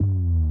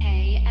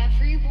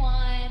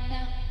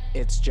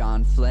It's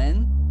John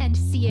Flynn and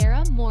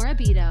Sierra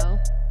Morabito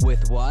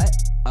with What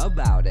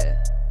About It?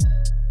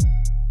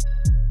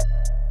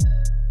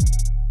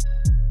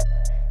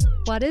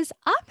 What is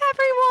up,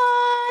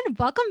 everyone?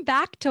 Welcome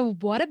back to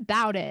What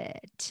About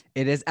It?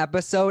 It is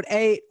episode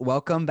 8.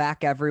 Welcome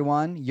back,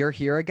 everyone. You're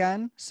here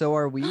again. So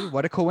are we.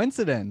 What a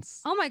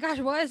coincidence. Oh my gosh,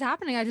 what is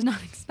happening? I did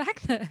not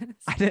expect this.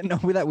 I didn't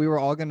know that we were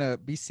all going to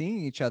be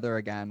seeing each other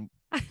again.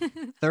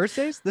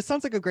 Thursdays? This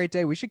sounds like a great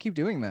day. We should keep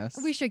doing this.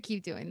 We should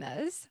keep doing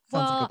this.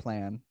 Sounds like a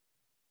plan.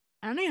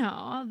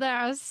 Anyhow,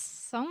 there's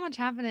so much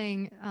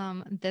happening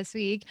this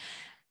week.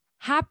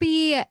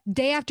 Happy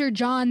day after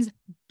John's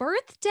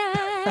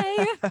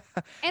birthday.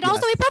 And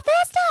also April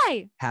Fool's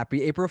Day.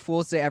 Happy April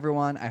Fool's Day,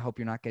 everyone. I hope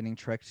you're not getting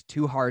tricked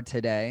too hard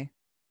today.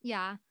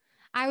 Yeah.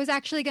 I was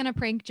actually going to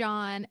prank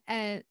John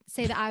and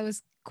say that I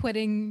was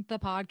quitting the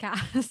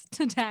podcast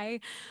today,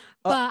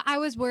 but I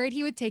was worried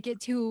he would take it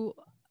too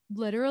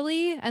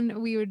literally and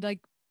we would like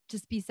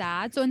just be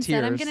sad. So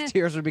instead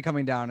tears would be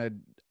coming down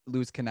and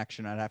lose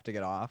connection. I'd have to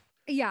get off.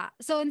 Yeah.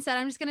 So instead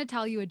I'm just going to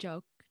tell you a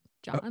joke,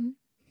 John.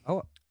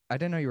 Oh, I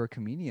didn't know you were a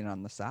comedian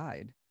on the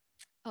side.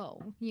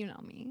 Oh, you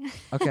know me.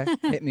 Okay.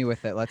 Hit me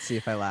with it. Let's see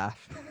if I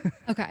laugh.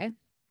 Okay.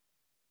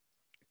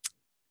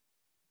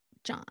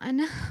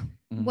 John,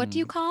 what do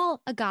you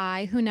call a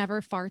guy who never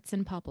farts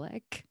in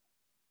public?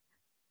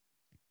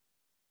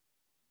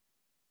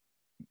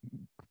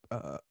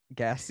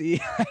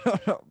 Gassy. I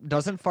don't know.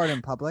 Doesn't fart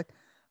in public.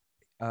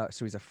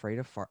 So he's afraid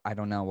of fart. I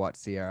don't know what,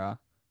 Sierra.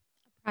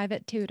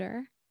 Private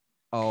tutor.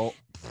 Oh,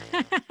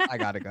 I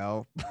gotta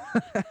go.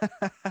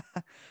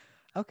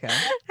 Okay.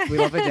 We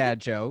love a dad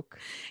joke.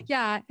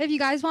 Yeah. If you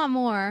guys want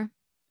more,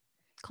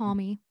 call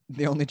me.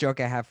 The only joke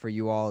I have for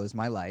you all is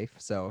my life.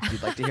 So if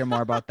you'd like to hear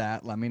more about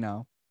that, let me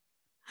know.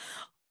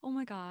 Oh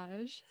my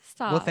gosh.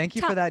 Stop. Well, thank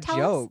you for that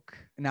joke.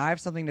 Now I have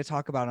something to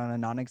talk about on a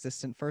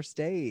non-existent first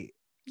date.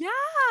 Yeah.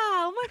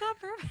 Oh my God.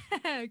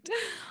 Perfect.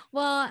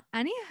 Well,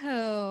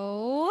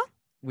 anywho.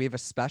 We have a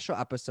special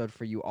episode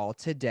for you all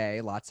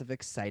today. Lots of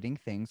exciting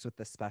things with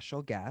a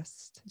special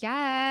guest.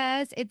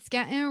 Yes, it's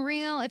getting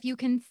real. If you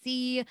can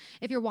see,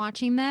 if you're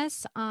watching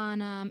this on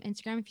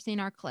Instagram, if you're seeing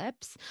our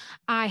clips,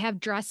 I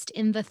have dressed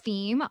in the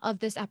theme of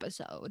this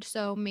episode.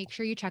 So make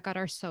sure you check out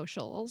our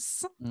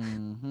socials.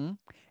 Mm-hmm.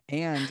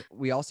 And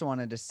we also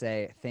wanted to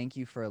say thank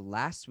you for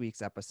last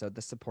week's episode.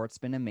 The support's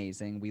been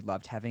amazing. We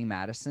loved having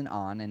Madison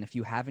on. And if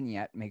you haven't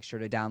yet, make sure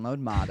to download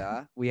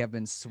Mada. We have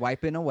been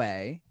swiping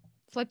away.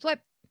 Swipe, swipe.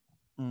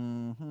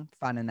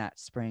 Finding that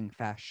spring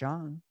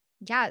fashion.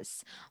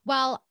 Yes.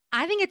 Well,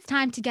 I think it's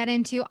time to get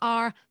into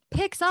our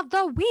picks of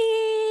the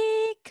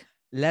week.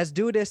 Let's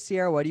do this,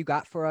 Sierra. What do you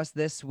got for us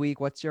this week?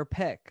 What's your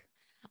pick?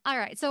 All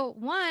right. So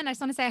one, I just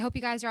want to say, I hope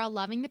you guys are all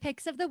loving the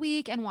picks of the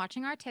week and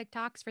watching our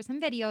TikToks for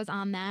some videos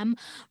on them.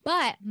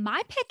 But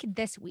my pick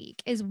this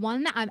week is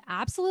one that I'm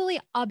absolutely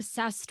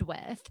obsessed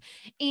with.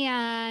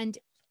 And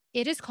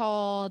it is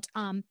called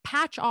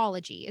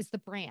Patchology is the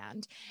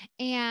brand.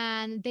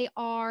 And they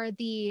are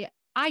the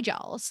eye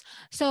gels.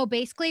 So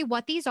basically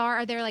what these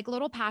are they're like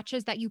little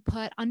patches that you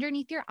put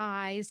underneath your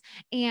eyes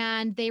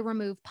and they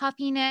remove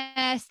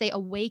puffiness, they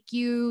awake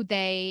you,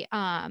 they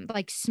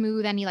like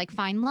smooth any like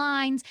fine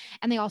lines,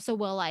 and they also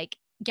will like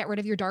get rid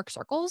of your dark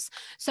circles.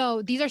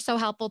 So these are so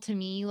helpful to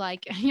me,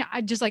 like I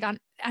just like on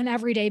an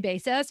everyday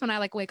basis when I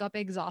like wake up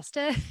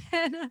exhausted.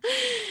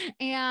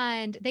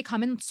 And they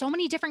come in so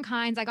many different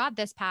kinds. I got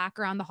this pack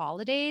around the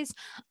holidays.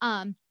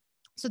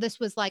 So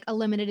this was like a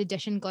limited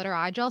edition glitter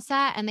eye gel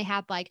set, and they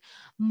had like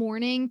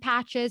morning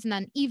patches and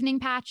then evening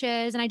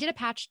patches. And I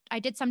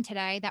did some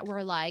today that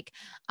were like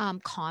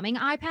calming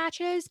eye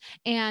patches,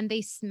 and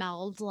they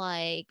smelled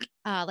like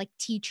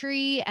tea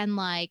tree and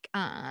like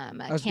I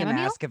was gonna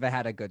ask if it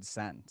had a good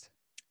scent.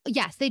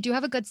 Yes, they do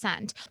have a good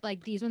scent.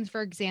 Like these ones,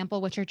 for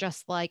example, which are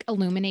just like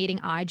illuminating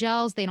eye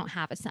gels, they don't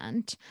have a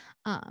scent.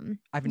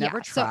 I've never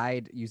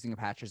tried using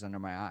patches under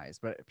my eyes,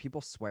 but people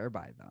swear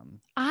by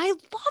them. I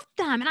love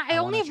them. And I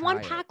only have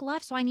one pack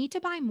left, so I need to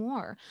buy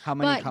more. How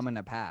many come in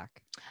a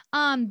pack?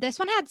 This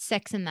one had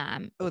 6 in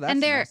them. Oh, that's a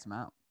nice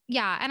amount.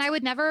 Yeah. And I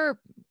would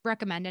never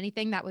recommend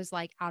anything that was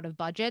like out of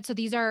budget. So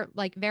these are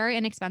like very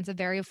inexpensive,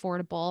 very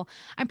affordable.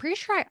 I'm pretty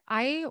sure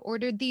I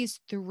ordered these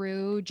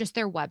through just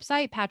their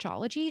website,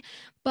 Patchology,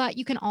 but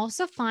you can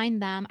also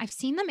find them. I've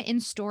seen them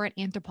in store at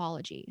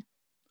Anthropologie.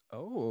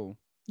 Oh.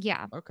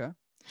 Yeah. Okay.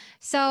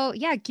 So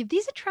yeah, give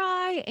these a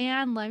try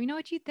and let me know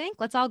what you think.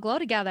 Let's all glow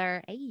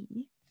together. Hey.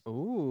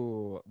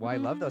 Ooh. Well, I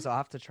love those. I'll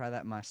have to try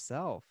that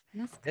myself.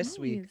 This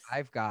week,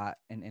 I've got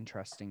an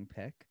interesting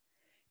pick.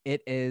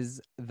 It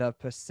is the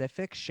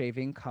Pacific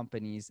Shaving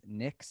Company's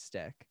Nick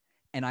Stick.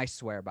 And I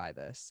swear by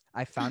this.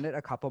 I found it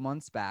a couple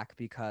months back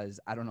because,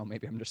 I don't know,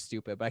 maybe I'm just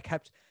stupid, but I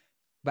kept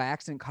by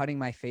accident cutting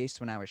my face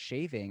when I was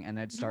shaving and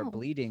I'd start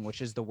bleeding,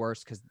 which is the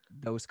worst because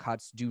those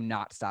cuts do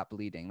not stop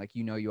bleeding. Like,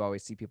 you know, you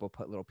always see people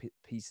put little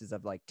pieces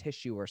of like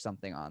tissue or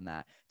something on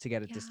that to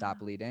get it to stop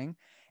bleeding.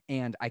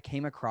 And I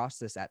came across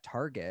this at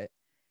Target,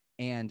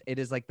 and it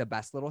is like the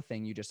best little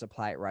thing. You just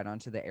apply it right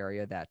onto the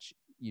area that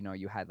you know,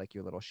 you had like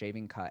your little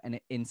shaving cut, and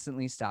it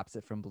instantly stops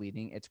it from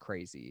bleeding. It's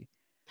crazy.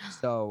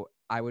 So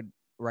I would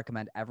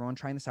recommend everyone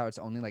trying this out. It's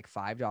only like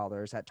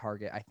 $5 at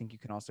Target. I think you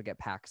can also get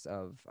packs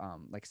of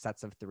like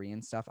sets of 3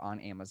 and stuff on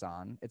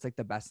Amazon. It's like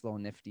the best little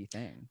nifty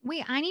thing.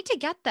 Wait, I need to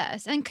get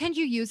this. And can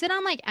you use it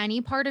on like any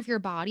part of your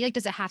body? Like,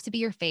 does it have to be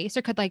your face,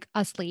 or could like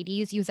us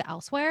ladies use it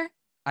elsewhere?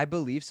 I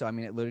believe so. I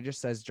mean, it literally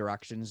just says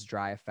directions,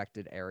 dry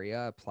affected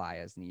area, apply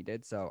as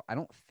needed. So I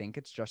don't think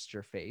it's just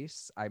your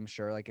face. I'm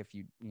sure like if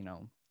you,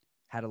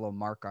 had a little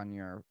mark on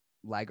your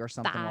leg or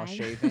something while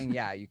shaving,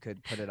 yeah, you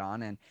could put it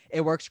on and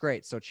it works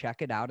great. So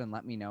check it out and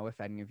let me know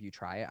if any of you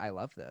try it. I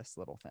love this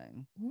little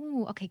thing.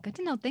 Ooh, okay, good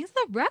to know. Thanks for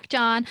the rec,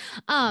 John.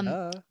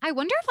 I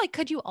wonder if like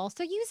could you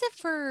also use it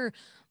for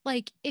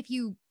like if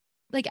you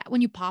like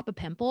when you pop a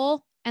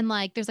pimple and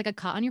like there's like a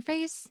cut on your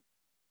face?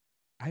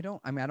 I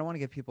don't want to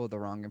give people the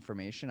wrong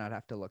information. I'd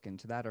have to look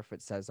into that or if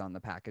it says on the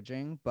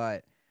packaging,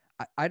 but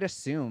I'd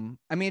assume,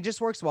 it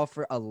just works well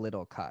for a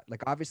little cut.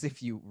 Like obviously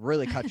if you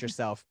really cut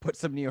yourself, put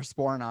some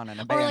Neosporin on and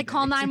a or like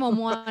call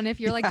 911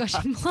 if you're like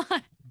gushing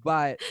blood.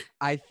 But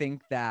I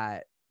think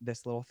that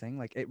this little thing,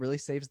 like it really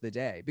saves the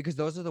day because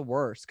those are the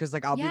worst. Cause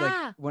like I'll be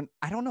like when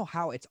I don't know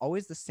how it's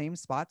always the same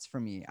spots for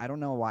me. I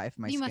don't know why if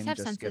my skin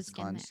just gets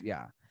cleansed.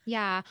 Yeah.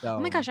 Yeah. So, oh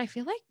my gosh. I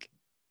feel like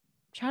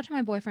shout out to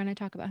my boyfriend. I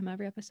talk about him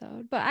every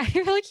episode, but I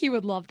feel like he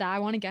would love that. I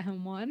want to get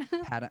him one.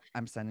 Pat,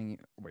 I'm sending you.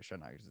 Wait,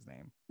 should I not use his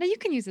name? No, you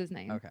can use his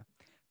name. Okay.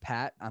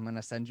 Pat, I'm going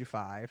to send you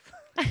 5.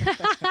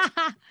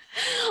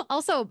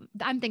 Also,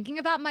 I'm thinking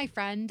about my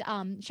friend,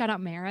 shout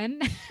out Marin.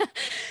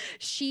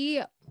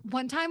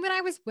 One time when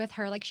I was with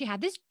her, like she had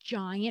this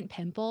giant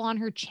pimple on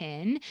her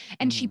chin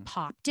and she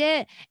popped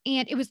it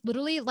and it was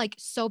literally like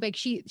so big.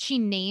 She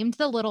named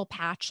the little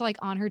patch like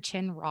on her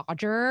chin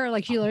Roger.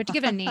 Like she literally had to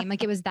give it a name.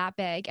 Like it was that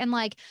big. And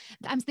like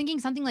I'm thinking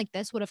something like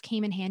this would have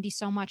came in handy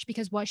so much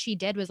because what she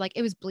did was like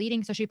it was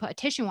bleeding. So she put a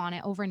tissue on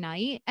it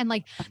overnight. And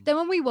like then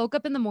when we woke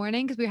up in the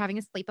morning, because we were having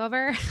a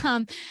sleepover,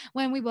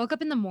 when we woke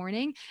up in the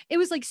morning, it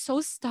was like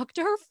so stuck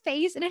to her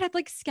face and it had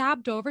like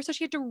scabbed over. So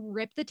she had to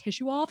rip the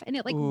tissue off and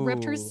it like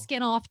ripped her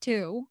skin off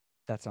too.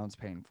 That sounds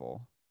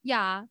painful.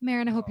 Yeah.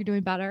 Marin, I hope you're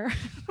doing better.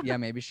 Yeah,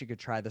 maybe she could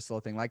try this little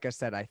thing. Like I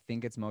said, I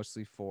think it's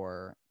mostly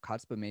for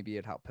cuts, but maybe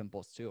it'd help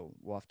pimples too.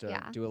 We'll have to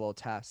do a little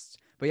test.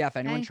 But yeah, if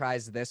anyone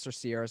tries this or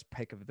Sierra's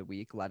pick of the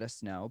week, let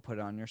us know. Put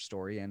it on your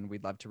story and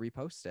we'd love to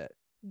repost it.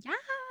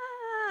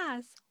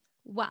 Yes.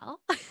 Well,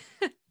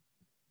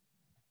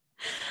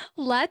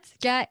 let's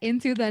get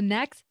into the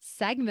next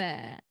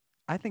segment.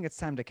 I think it's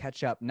time to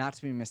catch up, not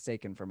to be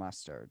mistaken for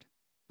mustard.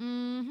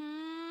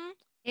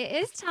 It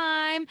is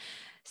time.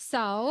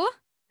 So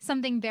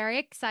something very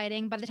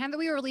exciting. By the time that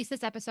we release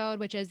this episode,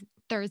 which is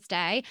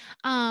Thursday,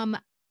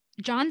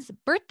 John's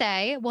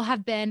birthday will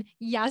have been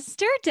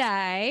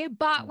yesterday,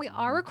 but we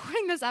are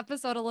recording this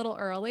episode a little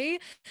early.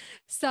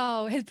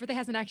 So his birthday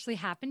hasn't actually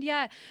happened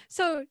yet.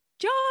 So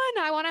John,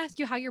 I want to ask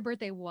you how your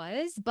birthday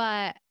was,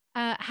 but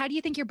how do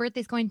you think your birthday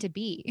is going to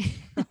be?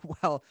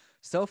 Well,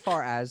 so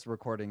far as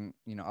recording,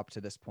 up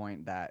to this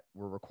point that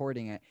we're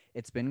recording it,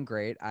 it's been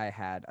great. I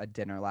had a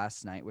dinner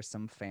last night with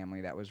some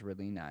family that was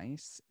really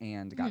nice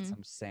and got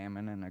some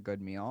salmon and a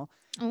good meal.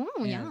 Oh,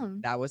 yeah.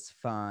 That was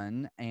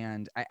fun.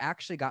 And I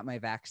actually got my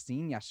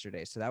vaccine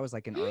yesterday. So that was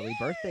like an early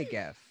birthday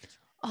gift.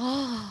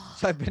 Oh,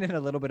 so I've been in a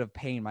little bit of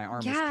pain. My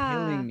arm is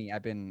killing me.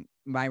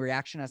 My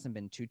reaction hasn't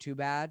been too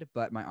bad,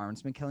 but my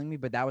arm's been killing me.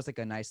 But that was like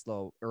a nice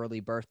little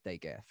early birthday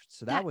gift.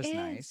 So that was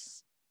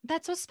nice.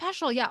 That's so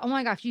special. Yeah. Oh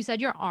my gosh. You said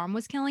your arm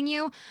was killing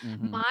you.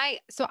 When I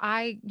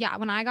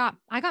got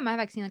my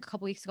vaccine like a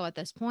couple weeks ago at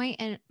this point,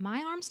 and my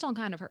arm still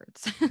kind of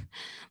hurts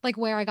like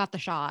where I got the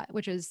shot,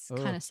 which is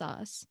kind of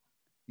sus.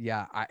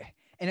 Yeah.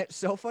 And it's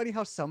so funny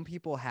how some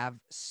people have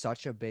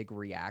such a big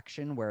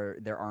reaction where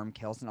their arm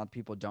kills and other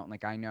people don't.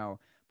 Like I know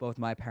both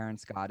my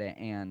parents got it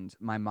and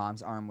my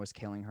mom's arm was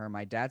killing her.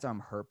 My dad's arm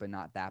hurt, but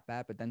not that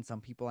bad. But then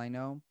some people I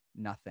know,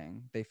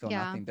 nothing. They feel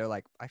nothing. They're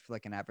like, I feel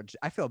like an average.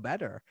 I feel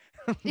better.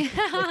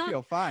 I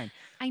feel fine.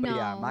 I know. But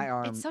yeah, my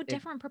arm. It's so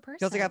different per person.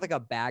 Feels like I have like a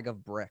bag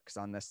of bricks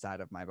on this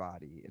side of my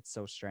body. It's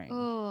so strange.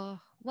 Oh,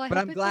 well, but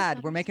I'm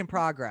glad we're making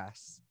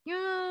progress.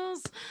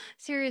 Yes.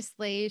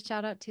 Seriously,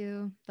 shout out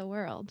to the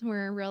world.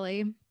 We're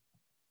really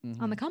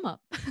on the come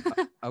up.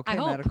 Okay,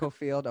 medical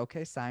field.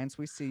 Okay, science,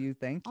 we see you.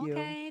 Thank you.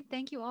 Okay,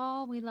 thank you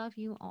all. We love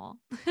you all.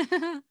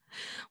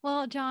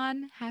 Well,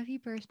 John, happy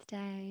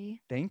birthday.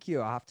 Thank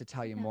you. I'll have to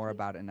tell you more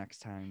about it next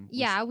time.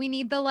 Yeah, we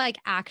need the like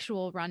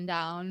actual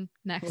rundown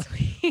next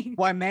week.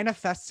 Well, I'm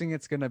manifesting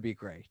it's going to be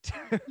great.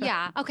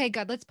 Yeah. Okay,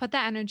 good. Let's put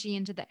that energy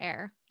into the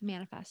air.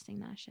 Manifesting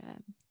that shit.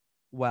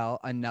 Well,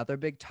 another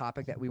big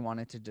topic that we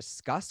wanted to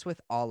discuss with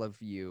all of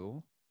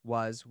you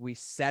was we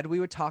said we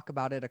would talk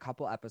about it a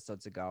couple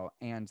episodes ago,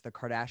 and the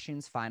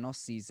Kardashians' final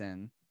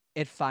season,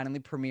 it finally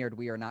premiered.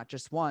 We are not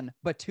just 1,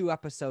 but 2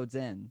 episodes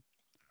in.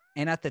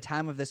 And at the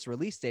time of this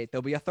release date,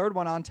 there'll be a 3rd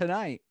one on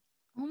tonight.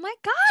 Oh my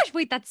gosh.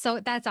 Wait, that's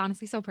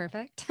honestly so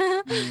perfect.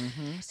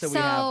 So we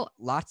have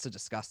lots to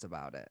discuss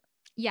about it.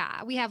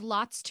 Yeah, we have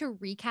lots to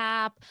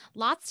recap,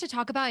 lots to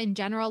talk about in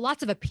general,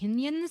 lots of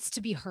opinions to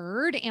be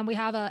heard. And we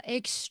have an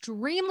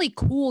extremely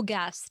cool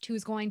guest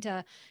who's going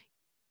to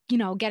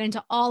get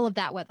into all of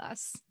that with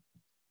us.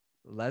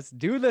 Let's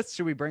do this.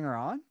 Should we bring her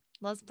on?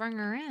 Let's bring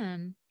her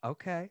in.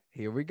 Okay,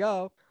 here we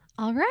go.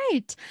 All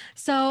right.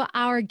 So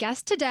our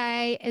guest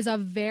today is a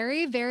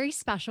very, very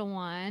special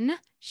one.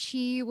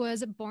 She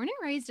was born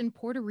and raised in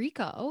Puerto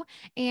Rico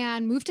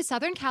and moved to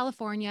Southern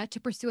California to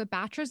pursue a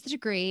bachelor's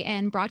degree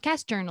in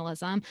broadcast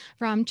journalism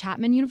from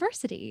Chapman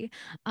University.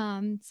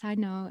 Side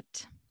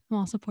note, I'm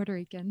also Puerto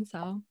Rican,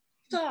 so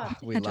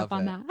we catch love up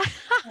on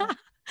that.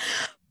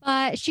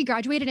 But she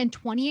graduated in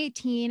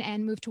 2018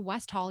 and moved to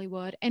West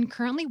Hollywood and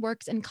currently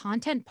works in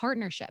content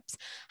partnerships,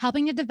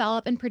 helping to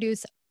develop and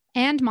produce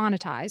and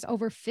monetize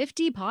over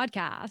 50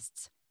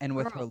 podcasts. And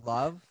with her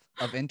love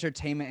of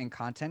entertainment and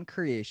content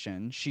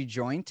creation, she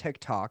joined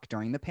TikTok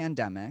during the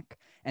pandemic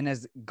and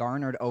has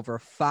garnered over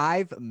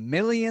 5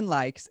 million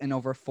likes and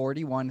over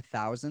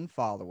 41,000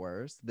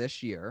 followers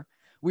this year.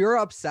 We were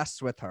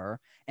obsessed with her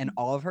and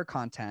all of her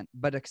content,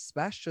 but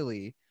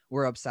especially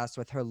we're obsessed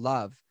with her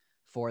love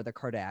for the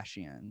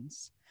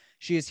Kardashians.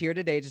 She is here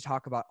today to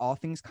talk about all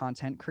things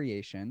content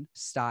creation,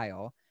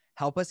 style,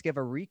 help us give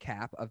a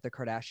recap of the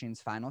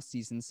Kardashians' final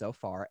season so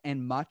far,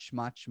 and much,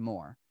 much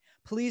more.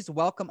 Please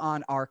welcome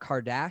on our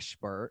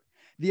Kardashbert,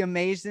 the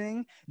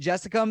amazing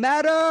Jessica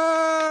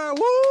Meador.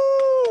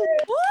 Woo!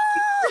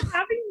 Thanks for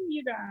having me,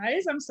 you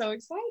guys. I'm so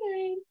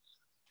excited.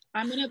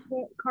 I'm gonna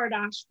put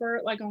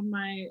Kardashbert like on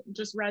my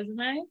just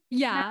resume.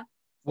 Yeah.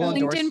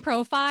 LinkedIn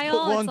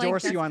profile. We'll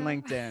endorse you on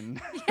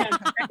LinkedIn. Yeah.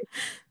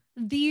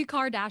 The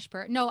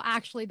Kardashbert. No,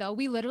 actually, though,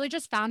 we literally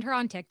just found her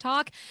on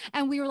TikTok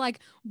and we were like,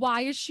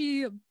 why is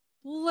she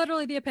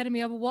literally the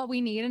epitome of what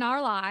we need in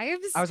our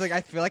lives? I was like,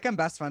 I feel like I'm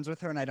best friends with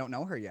her and I don't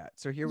know her yet.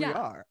 So here we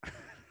are.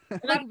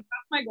 That's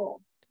my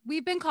goal.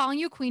 We've been calling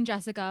you Queen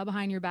Jessica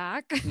behind your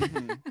back.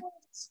 Mm-hmm.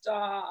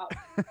 Stop.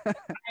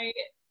 I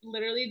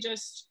literally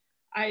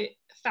I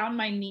found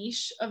my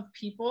niche of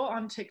people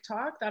on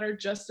TikTok that are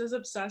just as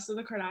obsessed with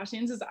the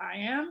Kardashians as I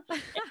am.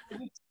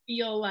 And I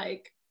feel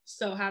like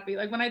so happy.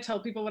 Like when I tell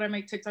people what I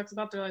make TikToks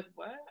about, they're like,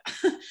 what?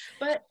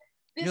 But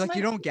you're like,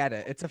 you don't get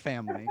it. It's a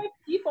family.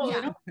 People,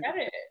 they don't get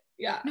it.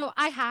 Yeah. No,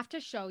 I have to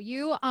show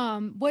you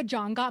what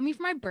John got me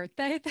for my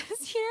birthday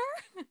this year.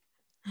 Oh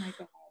my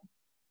God.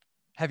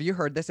 Have you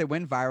heard this? It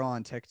went viral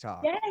on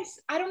TikTok. Yes.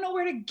 I don't know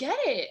where to get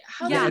it.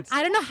 I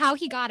don't know how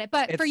he got it,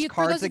 but for you,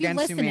 for those of you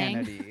listening,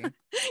 Humanity.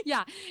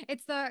 Yeah,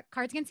 it's the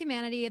Cards Against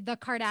Humanity, the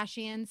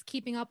Kardashians,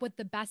 keeping up with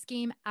the best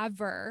game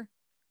ever.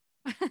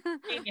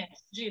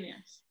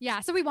 Genius. Yeah,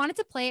 so we wanted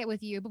to play it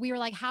with you, but we were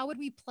like, how would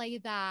we play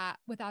that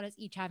without us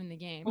each having the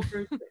game?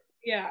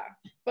 Yeah,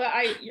 but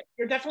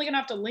you're definitely gonna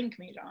have to link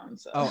me, John.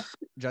 So. Oh,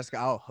 Jessica,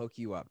 I'll hook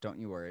you up. Don't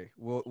you worry.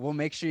 We'll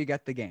make sure you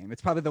get the game.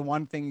 It's probably the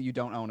one thing you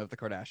don't own of the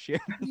Kardashians.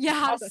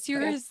 Yeah,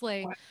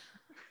 seriously.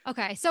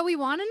 Okay, so we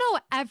want to know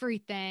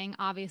everything,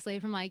 obviously,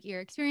 from like your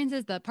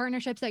experiences, the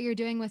partnerships that you're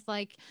doing with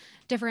like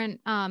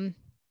different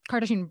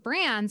Kardashian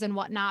brands and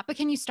whatnot. But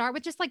can you start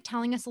with just like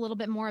telling us a little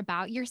bit more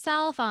about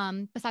yourself,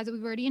 besides what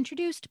we've already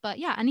introduced? But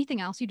yeah, anything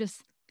else you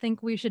just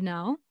think we should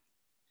know?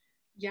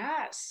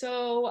 Yeah,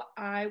 so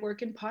I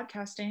work in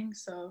podcasting.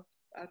 So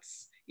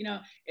that's,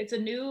 it's a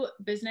new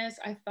business.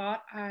 I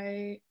thought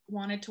I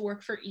wanted to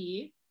work for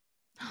E.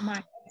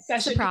 My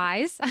obsession.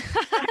 Surprise. I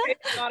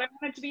thought I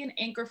wanted to be an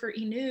anchor for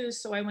E!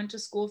 News. So I went to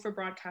school for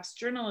broadcast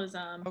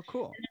journalism. Oh,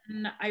 cool.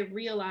 And I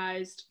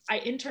realized I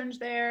interned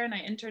there and I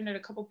interned at a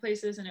couple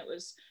places and it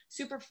was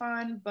super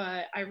fun,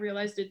 but I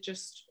realized it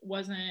just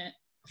wasn't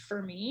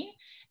for me.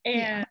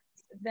 And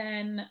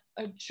then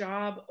a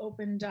job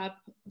opened up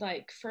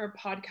like for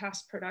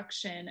podcast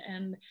production,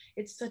 and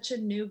it's such a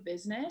new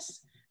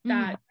business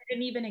that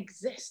didn't even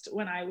exist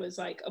when I was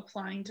like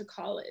applying to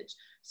college.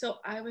 So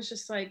I was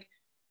just like,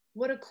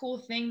 what a cool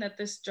thing that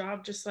this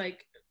job just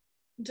like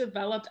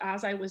developed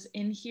as I was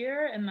in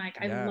here. And like,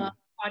 I love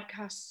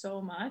podcasts so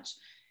much.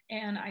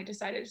 And I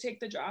decided to take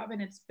the job,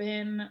 and it's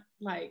been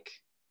like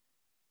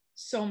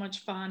so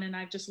much fun. And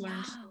I've just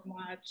learned so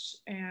much.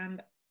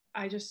 And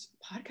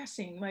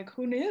podcasting, like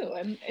who knew?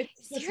 And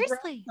it's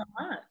seriously so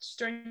much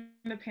during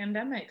the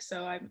pandemic.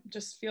 So I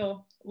just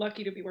feel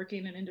lucky to be working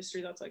in an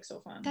industry that's like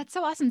so fun. That's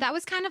so awesome. That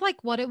was kind of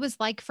like what it was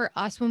like for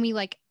us when we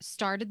like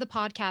started the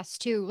podcast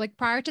too. Like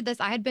prior to this,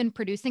 I had been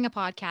producing a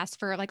podcast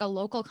for like a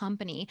local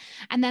company.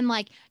 And then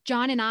like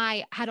John and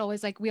I had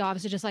always like, we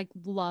obviously just like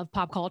love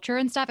pop culture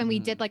and stuff. And we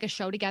did like a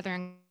show together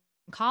in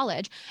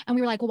college. And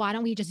we were like, well, why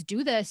don't we just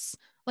do this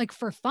like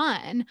for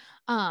fun?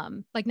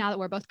 Like now that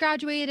we're both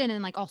graduated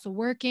and like also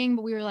working,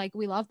 but we were like,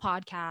 we love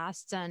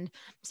podcasts. And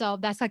so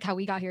that's like how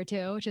we got here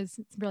too, which is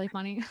really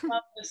funny. I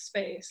love this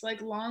space,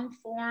 like long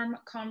form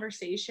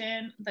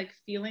conversation, like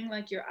feeling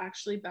like you're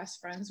actually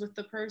best friends with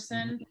the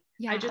person.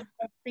 I just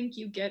don't think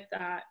you get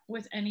that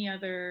with any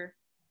other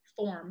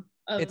form.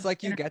 It's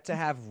like you get to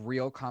have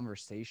real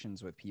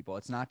conversations with people.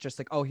 It's not just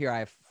like, oh, here, I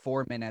have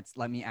 4 minutes.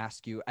 Let me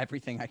ask you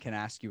everything I can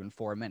ask you in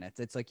 4 minutes.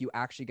 It's like you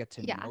actually get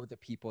to know the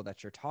people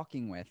that you're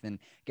talking with and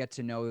get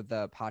to know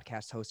the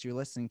podcast host you're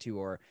listening to,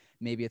 or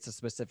maybe it's a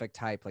specific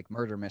type like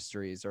murder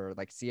mysteries or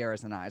like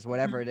Sierra's and I's,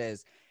 whatever it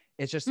is.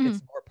 it's just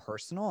it's more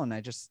personal, and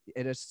it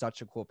is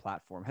such a cool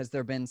platform. Has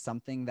there been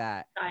something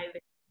that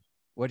diving?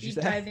 What'd you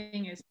say?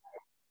 Diving is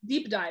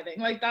deep diving.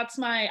 Like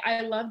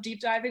I love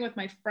deep diving with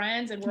my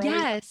friends, and we're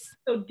always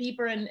so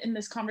deeper in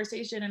this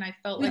conversation. And I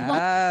felt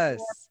like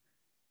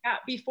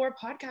before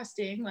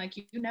podcasting, like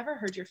you never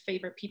heard your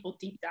favorite people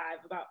deep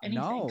dive about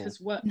anything, because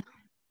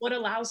what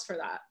allows for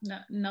that?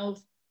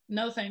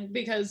 No thing,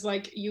 because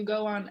like you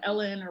go on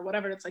Ellen or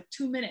whatever, it's like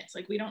 2 minutes,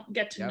 like we don't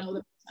get to know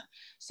the person.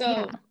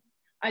 So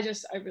I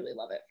really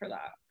love it for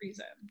that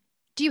reason.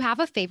 Do you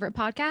have a favorite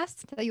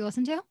podcast that you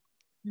listen to? Oh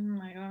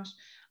my gosh,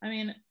 I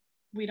mean,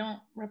 we don't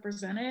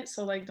represent it,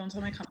 so like don't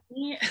tell my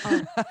company.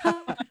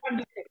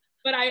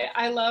 But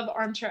I love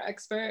Armchair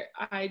Expert.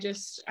 I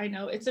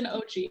know it's an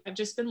OG. I've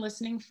just been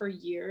listening for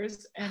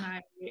years, and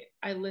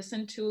I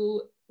listen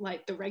to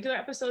like the regular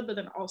episode, but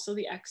then also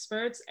the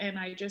experts, and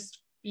I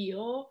just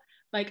feel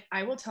like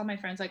I will tell my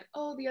friends like,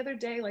 oh, the other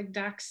day like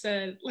Dax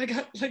said like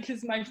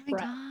is my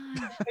friend.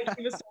 Like,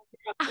 he was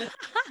talking about this.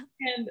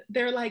 And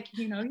they're like,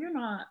 you're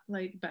not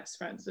like best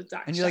friends with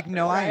Dax. And you're like,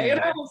 no, right?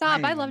 I am.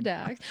 Stop. I love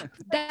Dax.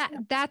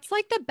 That's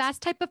like the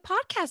best type of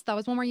podcast though.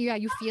 Is one where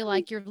you feel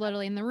like you're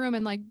literally in the room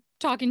and like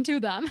talking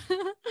to them.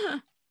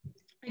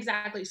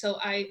 Exactly. So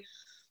I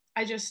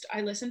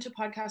listen to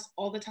podcasts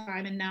all the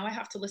time, and now I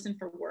have to listen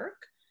for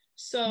work.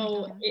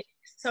 So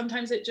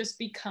sometimes it just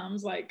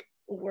becomes like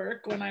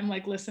work when I'm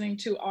like listening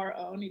to our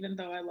own, even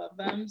though I love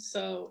them.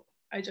 So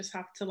I just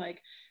have to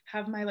like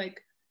have my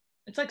like,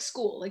 it's like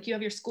school. Like you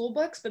have your school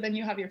books, but then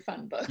you have your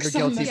fun books.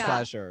 Your guilty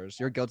pleasures.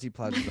 Your guilty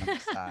pleasures on the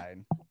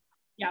side.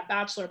 Yeah,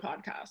 Bachelor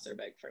podcasts are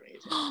big for me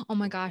too. Oh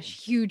my gosh,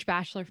 huge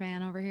Bachelor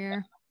fan over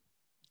here.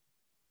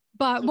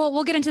 But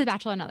we'll get into the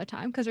Bachelor another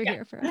time, because we're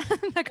here for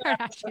the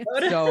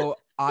Kardashians. So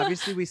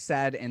obviously we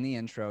said in the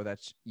intro that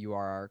you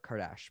are our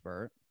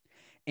Kardashbert.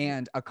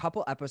 And a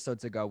couple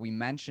episodes ago, we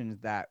mentioned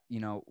that,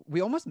 we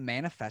almost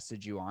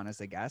manifested you on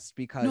as a guest,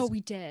 because no, we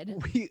did.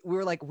 We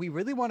were like, we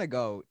really want to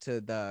go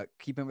to the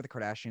Keeping with the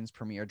Kardashians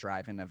premiere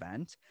drive-in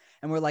event.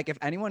 And we're like, if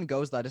anyone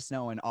goes, let us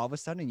know. And all of a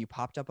sudden you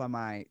popped up on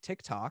my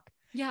TikTok.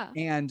 Yeah.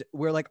 And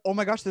we're like, oh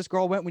my gosh, this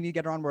girl went. We need to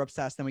get her on. We're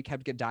obsessed. Then we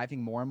kept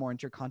diving more and more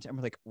into your content. And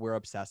we're like, we're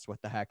obsessed.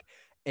 What the heck?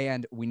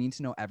 And we need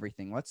to know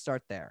everything. Let's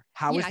start there.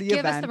 How was the event?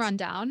 Give us the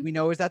rundown. We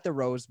know it was at the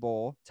Rose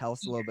Bowl. Tell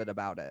us a little bit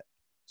about it.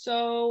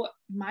 So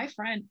my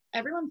friend,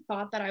 everyone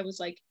thought that I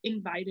was like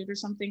invited or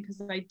something, because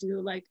I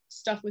do like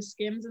stuff with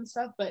Skims and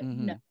stuff, but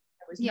no,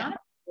 I was not.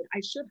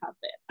 I should have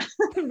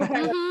been.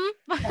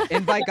 But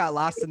invite got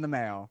lost in the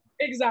mail.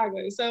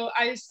 Exactly. So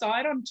I saw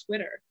it on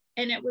Twitter,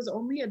 and it was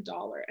only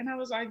 $1, and I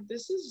was like,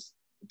 this is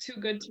too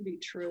good to be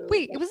true.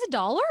 Wait, it was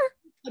 $1?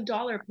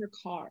 $1 per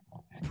car.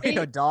 Wait,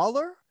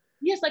 $1?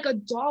 Yes, like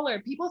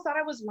 $1. People thought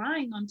I was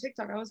lying on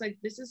TikTok. I was like,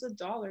 this is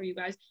 $1, you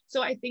guys.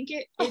 So I think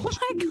it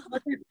wasn't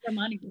for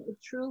money. It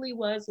truly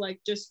was like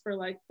just for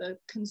like the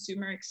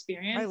consumer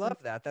experience. I love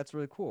that. That's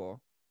really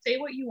cool. Say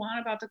what you want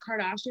about the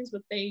Kardashians,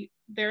 but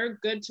they're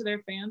good to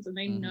their fans, and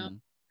they know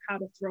how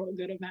to throw a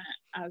good event,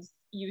 as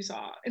you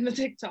saw in the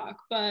TikTok.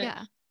 But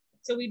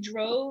so we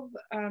drove,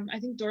 I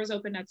think doors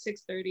opened at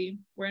 6:30.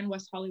 We're in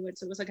West Hollywood,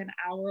 so it was like an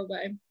hour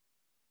away.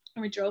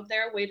 And we drove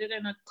there, waited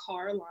in a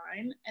car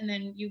line, and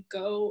then you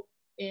go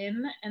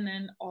in, and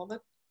then all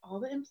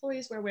the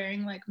employees were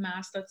wearing like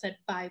masks that said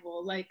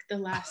Bible, like the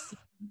last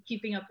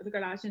Keeping Up with the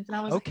Kardashians. And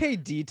I was okay,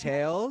 like,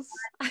 details.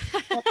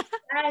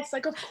 Yes,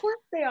 like of course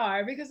they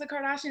are, because the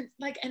Kardashians,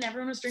 like, and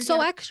everyone was drinking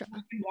so extra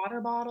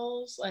water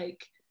bottles. Like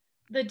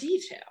the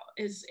detail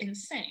is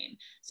insane.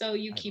 So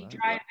you keep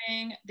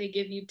driving. They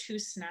give you 2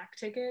 snack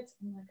tickets.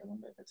 I'm like, I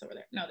wonder if it's over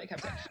there. No, they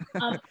kept it.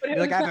 But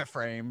like, I have it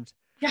framed.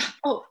 Yeah.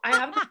 Oh, I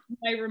have.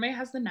 My roommate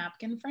has the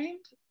napkin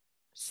framed.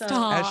 So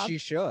as she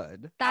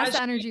should. That's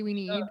the energy we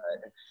need.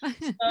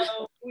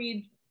 So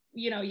we,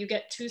 you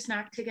get 2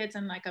 snack tickets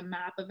and like a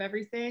map of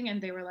everything.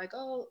 And they were like,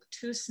 oh,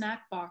 2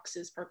 snack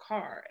boxes per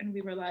car. And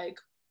we were like,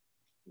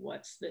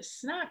 what's this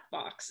snack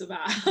box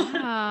about?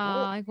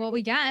 Like, what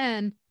we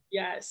getting?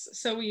 Yes.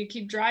 So we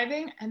keep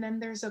driving, and then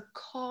there's a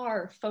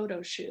car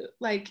photo shoot.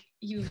 Like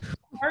you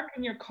park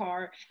in your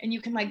car, and you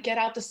can like get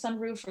out the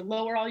sunroof or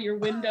lower all your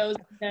windows.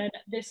 Then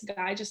this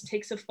guy just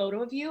takes a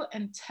photo of you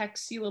and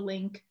texts you a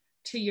link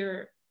to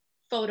your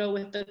photo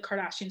with the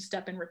Kardashian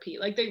step and repeat.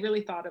 Like they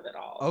really thought of it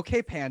all.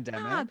 Okay,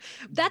 pandemic. God,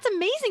 that's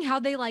amazing how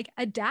they like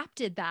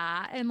adapted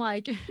that and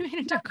like made it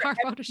into a car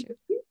photo shoot.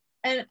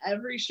 And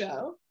every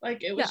show,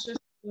 like it was just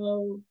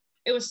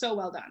it was so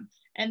well done.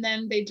 And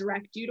then they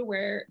direct you to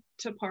where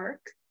to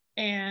park,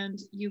 and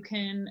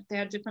they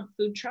had different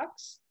food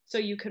trucks. So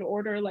you could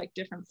order like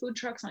different food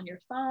trucks on your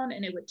phone,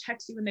 and it would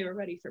text you when they were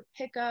ready for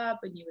pickup,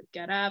 and you would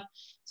get up.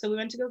 So we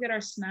went to go get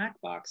our snack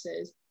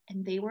boxes,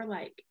 and they were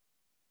like,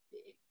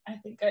 I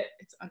think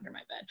it's under my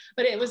bed,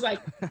 but it was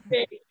like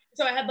big.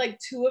 So I had like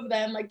 2 of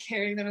them, like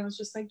carrying them. I was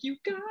just like, you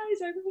guys,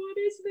 like, what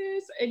is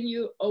this? And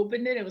you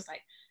opened it. It was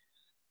like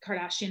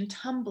Kardashian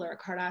tumbler,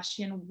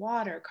 Kardashian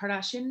water,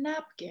 Kardashian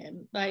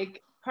napkin,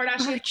 like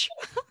Kardashian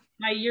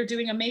my "You're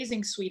Doing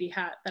Amazing, Sweetie"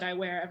 hat that I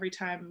wear every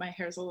time my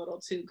hair's a little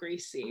too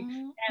greasy,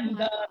 and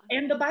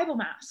the Bible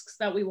masks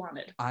that we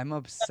wanted. I'm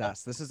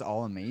obsessed. This is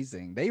all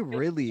amazing. They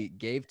really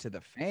gave to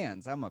the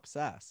fans. I'm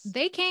obsessed.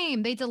 They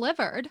came, they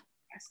delivered.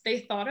 Yes, they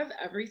thought of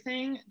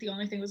everything. The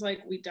only thing was like,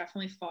 we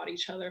definitely fought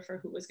each other for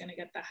who was going to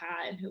get the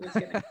hat and who was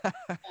going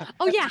to.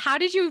 Oh yeah, how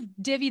did you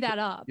divvy that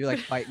up? You're like,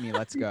 fight me,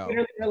 let's go.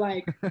 We're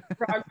like,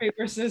 rock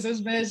paper scissors,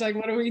 bitch. Like,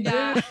 what do we do?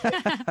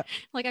 Yeah.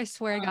 Like, I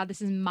swear to God,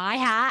 this is my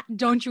hat.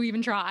 Don't you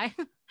even try.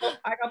 Well,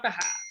 I got the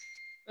hat,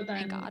 but then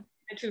thank God.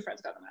 my 2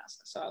 friends got the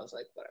mask, so I was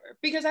like, whatever,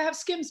 because I have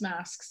Skims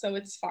masks, so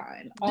it's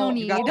fine. Don't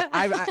need.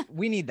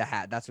 We need the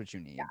hat. That's what you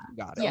need. Yeah. You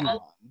got it. Yeah.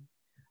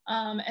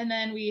 And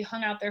then we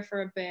hung out there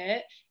for a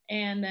bit,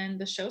 and then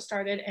the show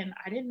started, and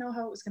I didn't know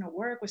how it was going to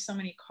work with so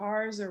many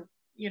cars, or,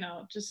 you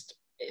know, just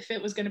if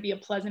it was going to be a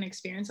pleasant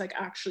experience, like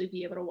actually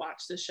be able to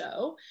watch the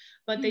show.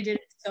 But they did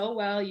it so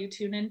well. You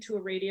tune into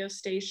a radio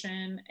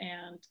station,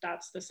 and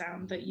that's the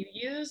sound that you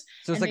use.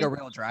 So it's like a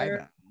real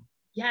drive-in.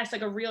 Yeah, it's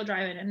like a real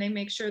drive-in, and they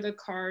make sure the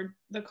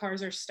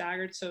cars are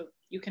staggered so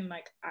you can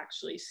like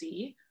actually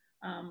see,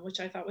 which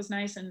I thought was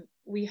nice. And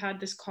we had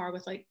this car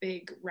with like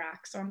big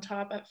racks on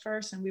top at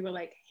first, and we were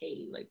like,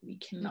 hey, like we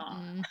cannot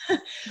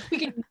we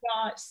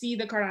cannot see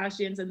the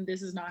Kardashians, and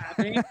this is not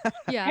happening.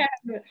 Yeah.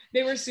 And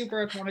they were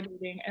super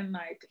accommodating, and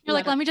like you're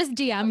like, let me just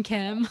DM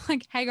Kim,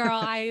 like, hey girl,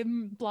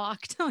 I'm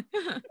blocked. Have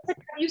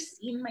you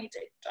seen my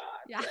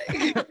TikTok?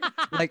 Yeah.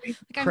 Like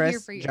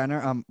Kris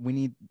Jenner, we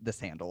need this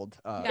handled.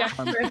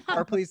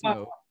 Or please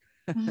move.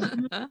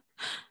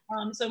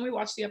 So we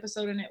watched the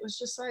episode, and it was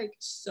just like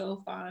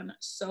so fun,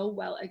 so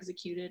well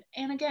executed,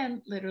 and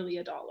again, literally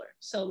 $1.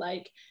 So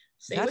like,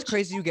 that's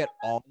crazy. You get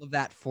all of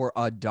that for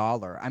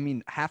 $1. I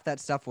mean, half that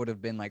stuff would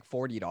have been like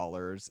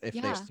 $40 if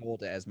they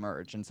sold it as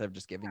merch instead of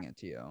just giving it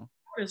to you.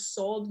 I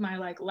sold my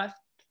like left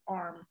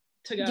arm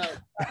to go,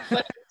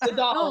 but it's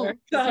 $1.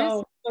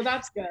 So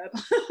that's good.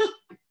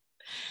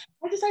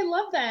 I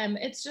love them.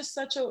 It's just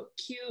such a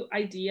cute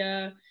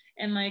idea,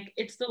 and like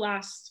it's the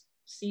last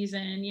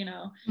season, you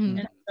know,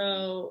 and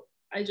so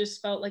I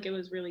just felt like it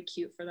was really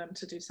cute for them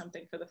to do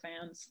something for the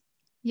fans.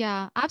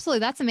 Yeah, absolutely.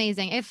 That's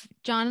amazing. If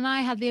John and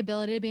I had the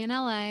ability to be in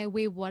LA,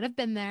 we would have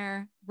been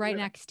there right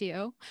next to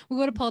you. We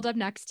would have pulled up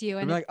next to you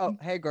and we're like, oh,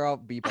 hey girl,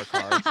 beep our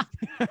cars.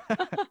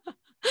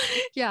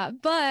 Yeah,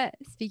 but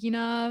speaking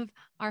of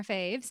our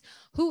faves,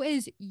 who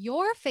is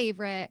your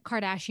favorite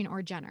Kardashian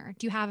or Jenner?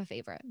 Do you have a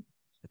favorite?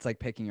 It's like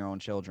picking your own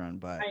children,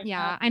 but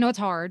I know it's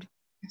hard.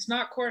 It's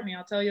not Kourtney,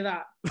 I'll tell you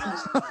that.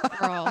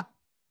 Girl.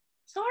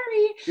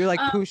 Sorry. You're like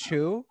Poosh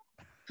who?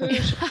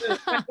 Poosh.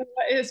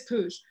 What is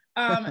Poosh?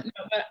 No,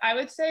 but I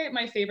would say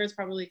my favorite's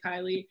probably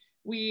Kylie.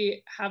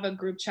 We have a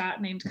group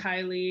chat named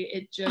Kylie.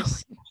 It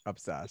just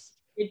obsessed.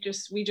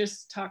 We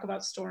just talk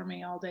about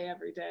Stormi all day,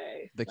 every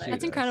day.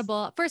 That's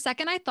incredible. For a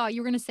second, I thought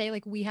you were gonna say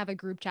like we have a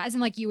group chat, as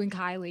in like you and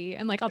Kylie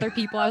and like other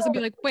people. I was gonna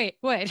be like,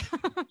 wait.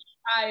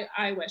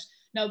 I wish.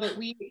 No, but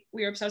we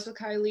are obsessed with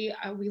Kylie.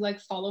 We like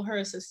follow her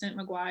assistant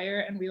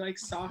McGuire, and we like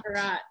saw her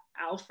at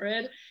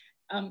Alfred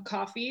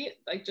coffee,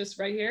 like just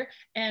right here,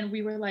 and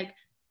we were like,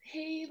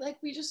 hey, like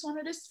we just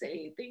wanted to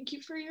say thank you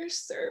for your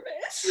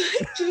service.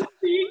 Just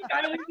seeing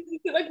Kylie,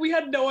 like we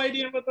had no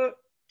idea what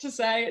to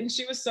say, and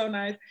she was so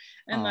nice,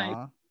 and like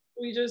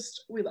we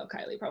love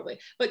Kylie probably.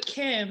 But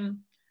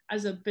Kim,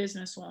 as a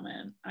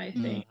businesswoman, I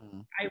think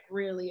I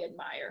really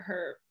admire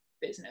her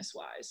business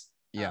wise.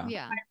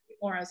 Yeah.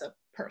 More as a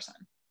person.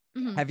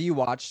 Have you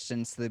watched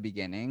since the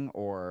beginning,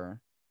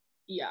 or?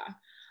 Yeah,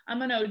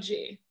 I'm an OG.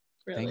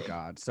 Really. Thank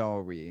God. So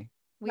are we.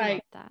 We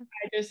like that.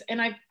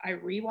 I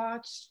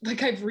rewatched,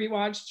 like I've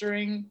rewatched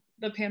during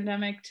the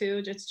pandemic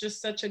too. It's just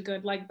such a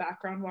good like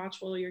background watch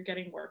while you're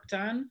getting work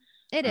done.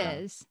 It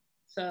is.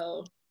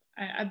 So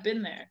I've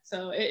been there.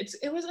 So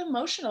it was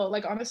emotional.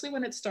 Like honestly,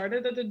 when it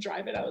started at the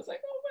drive-in, I was like,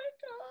 oh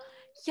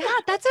my God. Yeah,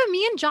 that's what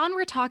me and John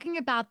were talking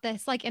about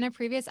this like in a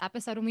previous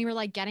episode when we were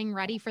like getting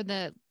ready for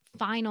the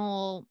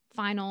final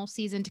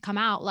season to come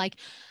out. Like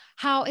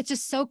how it's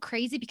just so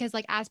crazy because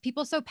like as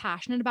people so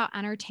passionate about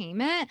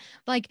entertainment,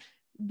 like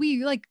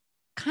we like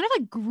kind of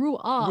like grew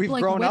up with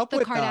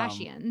the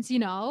Kardashians, you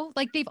know,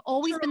 like they've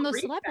always been those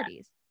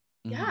celebrities.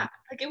 Yeah,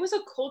 like it was a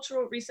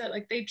cultural reset.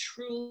 Like they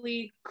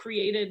truly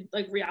created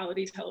like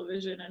reality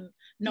television, and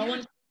no one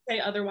can say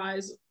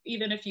otherwise.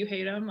 Even if you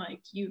hate them,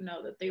 like you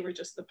know that they were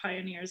just the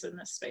pioneers in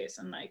this space,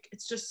 and like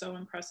it's just so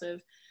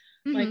impressive.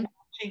 Like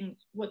watching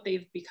what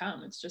they've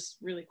become, it's just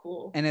really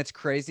cool. And it's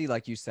crazy,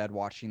 like you said,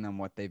 watching them,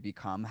 what they've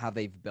become, how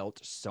they've built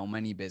so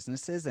many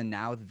businesses, and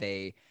now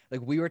they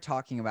like we were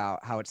talking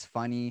about how it's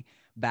funny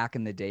back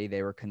in the day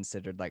they were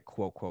considered like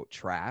quote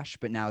trash,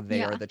 but now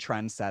they are the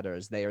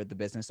trendsetters, they are the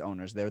business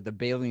owners, they're the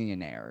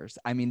billionaires.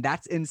 I mean,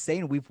 that's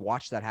insane. We've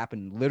watched that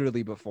happen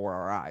literally before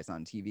our eyes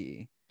on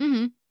TV.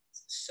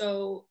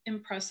 So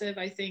impressive.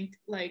 I think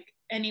like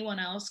anyone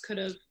else could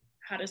have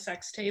had a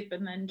sex tape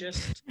and then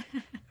just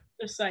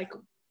like,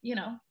 you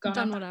know,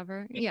 done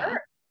whatever. Yeah.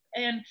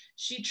 And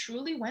she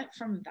truly went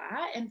from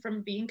that and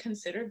from being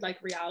considered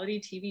like reality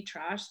TV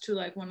trash to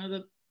like one of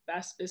the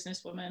best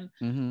businesswomen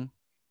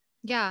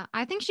Yeah,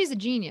 I think she's a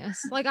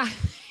genius. Like, I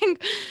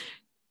think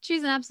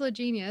she's an absolute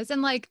genius.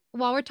 And like,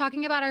 while we're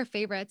talking about our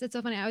favorites, it's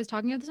so funny. I was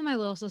talking to my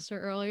little sister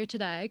earlier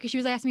today because she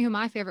was asking me who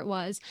my favorite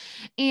was.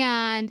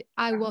 And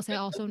I will say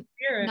also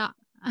not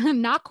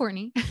not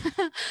Kourtney.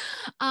 But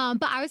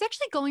I was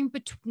actually going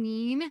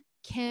between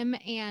Kim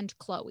and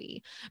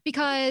Khloé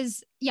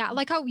because yeah,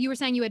 like how you were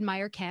saying you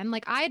admire Kim.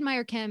 Like I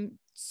admire Kim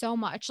so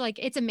much. Like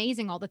it's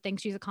amazing all the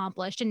things she's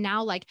accomplished. And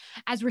now like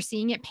as we're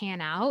seeing it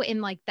pan out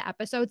in like the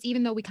episodes,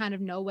 even though we kind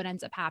of know what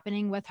ends up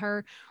happening with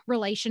her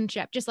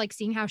relationship, just like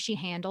seeing how she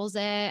handles it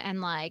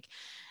and like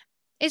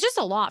it's just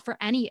a lot for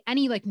any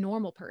like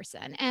normal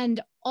person.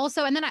 And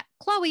also, and then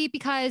Khloé,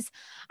 because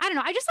I don't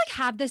know, I just like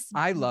have this.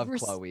 I love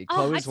Khloé.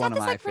 Khloé's one of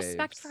my faves.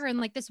 Respect for her and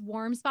like this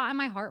warm spot in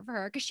my heart for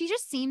her because she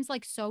just seems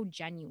like so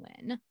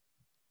genuine.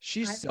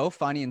 She's so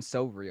funny and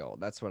so real.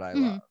 That's what I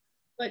love.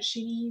 But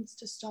she needs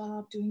to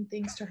stop doing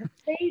things to her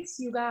face,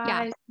 you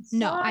guys. Yeah.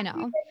 No, I know. It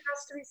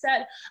has to be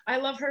said. I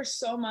love her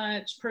so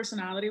much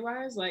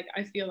personality-wise. Like,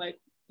 I feel like,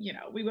 you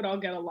know, we would all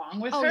get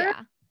along with her. Yeah.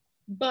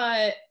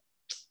 But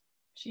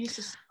she needs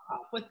to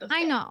stop with the face.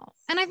 I know.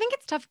 And I think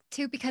it's tough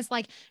too because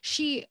like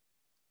she,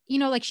 you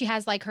know, like she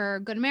has like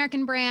her Good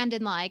American brand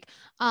and like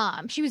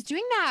she was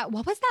doing that.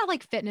 What was that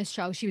like fitness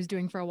show she was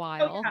doing for a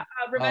while?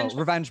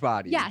 Revenge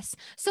Body. Yes.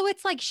 So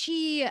it's like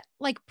she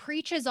like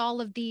preaches all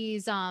of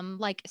these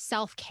like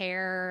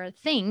self-care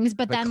things,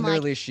 but then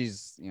clearly like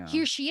she's, you know,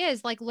 here she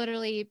is like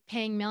literally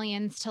paying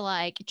millions to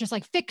like just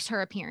like fix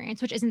her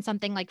appearance, which isn't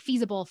something like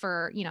feasible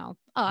for, you know,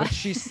 But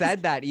she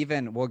said that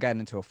even, we'll get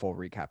into a full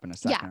recap in a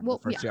second. Yeah, well,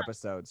 the first two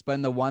episodes, but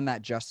in the one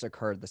that just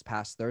occurred this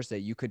past Thursday,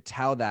 you could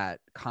tell that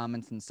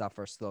comments and stuff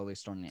are slowly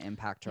starting to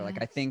impact her.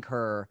 Like I think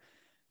her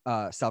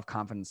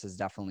self-confidence has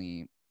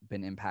definitely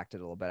been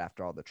impacted a little bit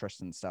after all the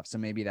Tristan stuff. So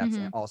maybe that's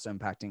also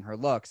impacting her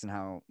looks and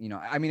how, you know,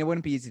 I mean, it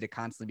wouldn't be easy to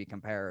constantly be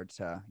compared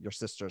to your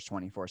sisters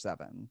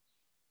 24/7.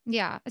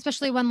 Yeah.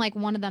 Especially when like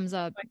one of them's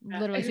a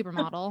literally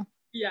supermodel.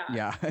 Yeah.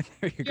 Yeah.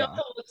 There you go.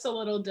 Also looks a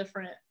little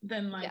different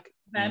than like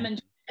them.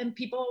 And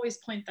people always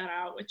point that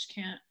out, which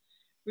can't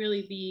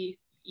really be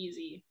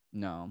easy.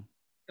 No.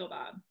 Feel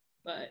bad.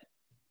 But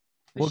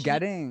well,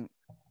 getting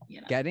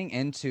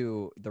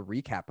into the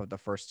recap of the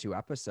first two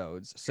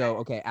episodes. So,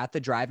 okay, at the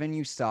drive-in,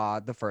 you saw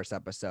the first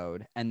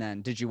episode. And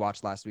then did you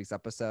watch last week's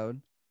episode?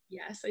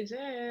 Yes, I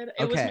did. It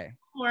okay. was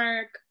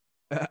homework.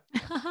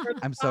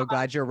 I'm so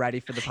glad you're ready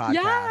for the podcast.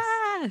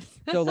 Yes.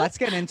 So let's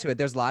get into it.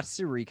 There's lots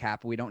to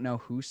recap. We don't know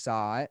who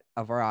saw it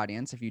of our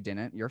audience. If you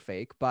didn't, you're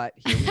fake. But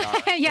here we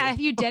are. Yeah, if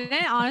you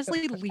didn't,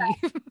 honestly,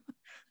 leave.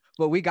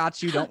 But we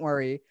got you. Don't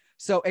worry.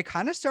 So it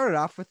kind of started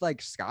off with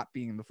like Scott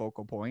being the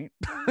focal point.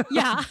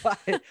 Yeah.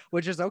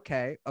 Which is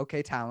okay.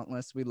 Okay,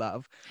 talentless. We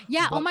love.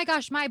 Yeah. But, oh my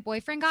gosh, my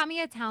boyfriend got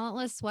me a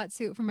talentless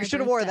sweatsuit for my birthday. You should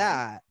have wore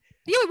that.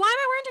 Yeah, why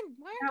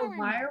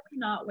are we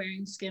not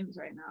wearing Skims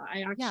right now?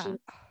 I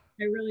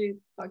really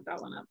fucked that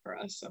one up for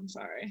us. I'm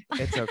sorry.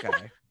 It's okay.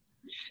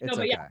 It's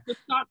okay. Yeah, so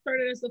Scott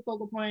started as the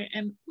focal point,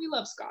 and we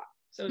love Scott.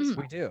 So it's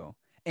we do.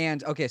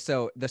 And okay,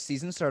 so the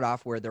season started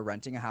off where they're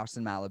renting a house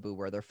in Malibu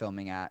where they're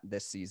filming at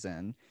this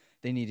season.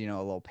 They need, you know,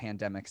 a little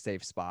pandemic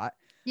safe spot.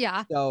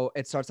 Yeah. So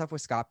it starts off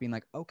with Scott being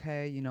like,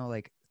 okay, you know,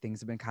 like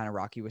things have been kind of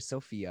rocky with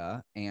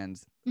Sophia. And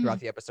throughout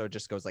the episode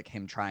just goes like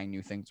him trying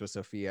new things with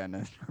Sophia and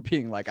then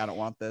being like, I don't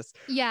want this.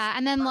 Yeah.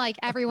 And then like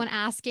everyone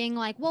asking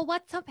like, well,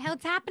 what's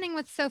happening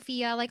with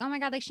Sophia? Like, oh my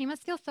God, like she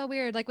must feel so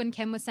weird. Like when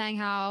Kim was saying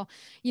how,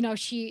 you know,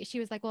 she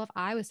was like, well, if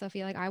I was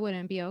Sophia, like I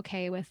wouldn't be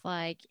okay with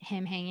like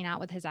him hanging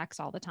out with his ex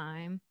all the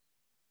time.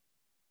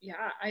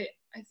 Yeah. I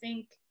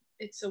think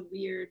it's a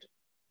weird,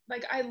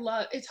 like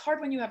it's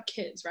hard when you have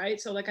kids, right?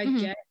 So like I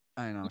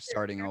know,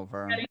 starting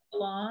over. Getting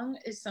along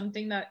is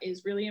something that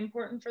is really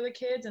important for the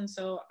kids. And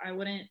so I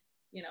wouldn't,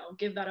 you know,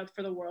 give that up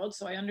for the world.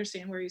 So I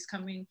understand where he's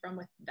coming from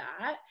with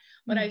that.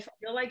 But I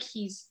feel like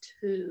he's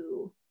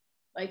too,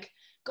 like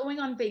going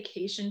on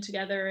vacation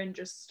together and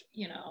just,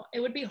 you know, it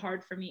would be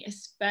hard for me,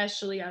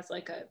 especially as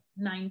like a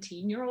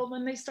 19-year-old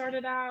when they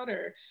started out,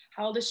 or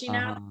how old is she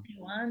now?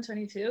 21,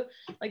 22.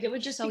 Like it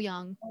would just so be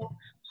young. So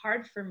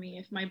hard for me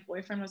if my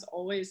boyfriend was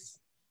always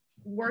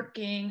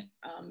working,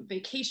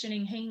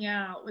 vacationing, hanging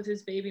out with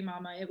his baby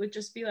mama. It would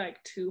just be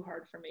like too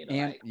hard for me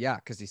to yeah,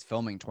 because he's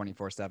filming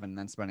 24/7 and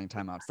then spending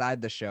time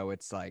outside the show.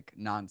 It's like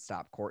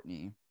nonstop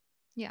Kourtney.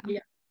 Yeah.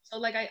 So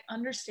like I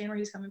understand where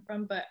he's coming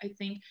from, but I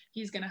think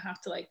he's gonna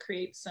have to like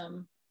create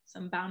some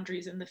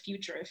boundaries in the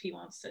future if he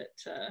wants it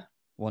to.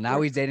 Well,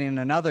 now he's dating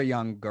another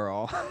young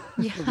girl,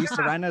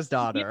 Lisa Rinna's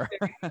daughter.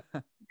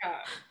 Yeah.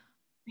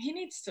 He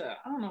needs to,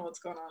 I don't know what's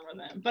going on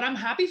with him, but I'm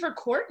happy for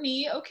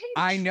Kourtney. Okay.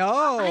 I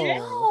know.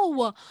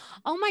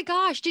 Oh my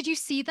gosh. Did you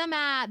see them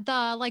at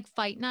the like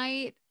fight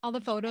night? All the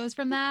photos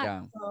from that?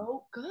 Yeah.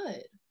 So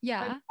good.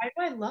 Yeah. Like,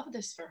 I love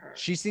this for her.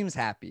 She seems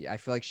happy. I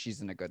feel like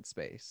she's in a good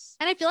space.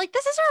 And I feel like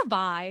this is her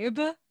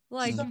vibe.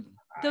 Like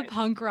the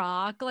punk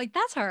rock. Like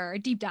that's her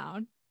deep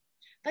down.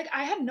 Like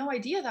I had no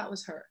idea that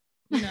was her.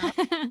 You know?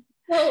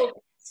 So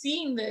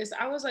seeing this,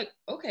 I was like,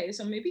 okay,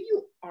 so maybe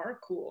you are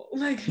cool.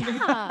 Like,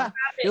 yeah.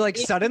 You're like,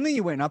 suddenly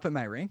you went up in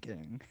my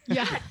ranking.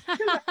 Yeah.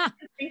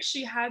 Thinking think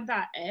she had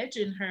that edge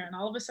in her, and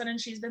all of a sudden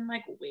she's been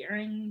like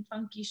wearing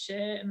funky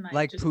shit and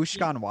like just Poosh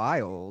gone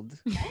wild.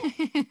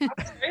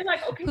 Very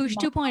like, okay, Poosh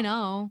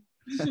 2.0.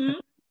 Mm-hmm.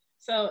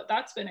 So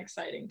that's been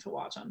exciting to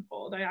watch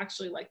unfold. I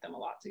actually like them a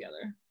lot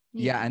together.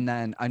 Yeah, and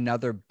then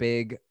another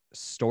big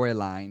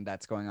storyline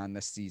that's going on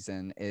this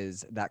season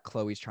is that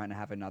Chloe's trying to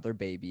have another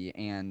baby,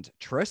 and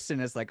Tristan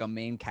is like a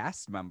main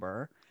cast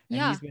member,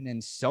 and he's been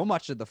in so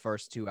much of the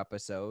first 2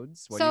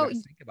 episodes. What do you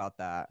guys think about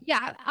that?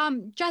 Yeah,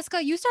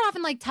 Jessica, you start off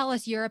and like tell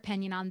us your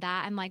opinion on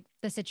that and like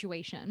the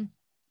situation.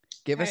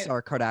 Give us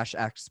our Kardashian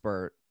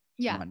expert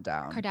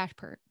rundown.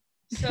 Kardashian.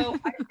 So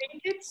I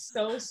think it's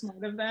so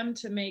smart of them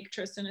to make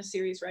Tristan a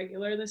series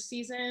regular this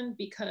season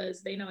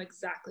because they know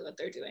exactly what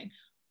they're doing.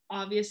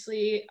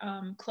 Obviously,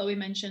 Chloe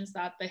mentions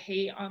that the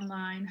hate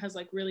online has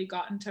like really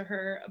gotten to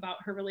her about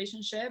her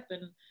relationship,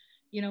 and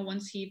you know,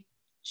 once he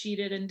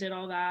cheated and did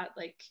all that,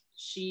 like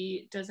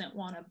she doesn't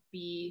want to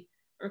be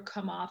or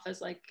come off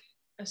as like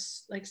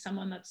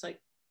someone that's like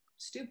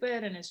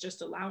stupid and is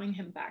just allowing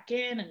him back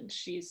in, and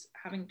she's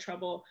having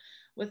trouble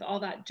with all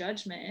that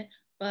judgment.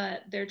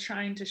 But they're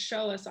trying to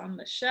show us on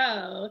the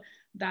show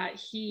that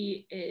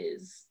he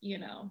is, you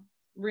know,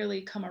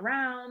 really come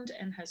around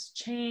and has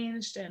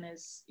changed and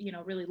is, you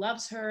know, really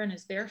loves her and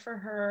is there for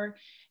her.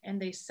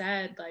 And they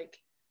said like,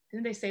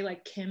 didn't they say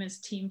like Kim is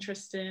team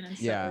Tristan? And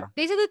so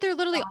they said that they're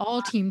literally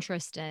all team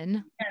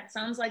Tristan. Yeah, it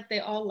sounds like they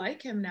all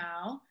like him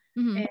now.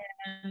 Mm-hmm.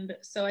 And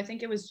so I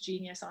think it was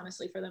genius,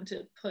 honestly, for them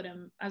to put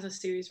him as a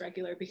series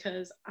regular,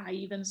 because I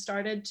even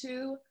started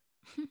to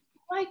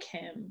like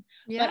him.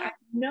 Yeah. But I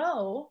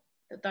know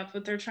that that's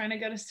what they're trying to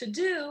get us to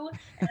do.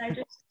 And I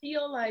just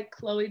feel like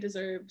Chloe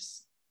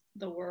deserves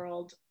the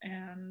world.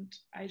 And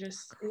it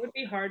would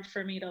be hard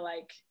for me to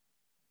like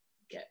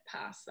get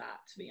past that,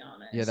 to be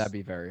honest. Yeah, that'd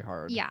be very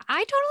hard. Yeah, I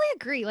totally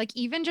agree. Like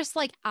even just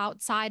like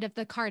outside of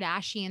the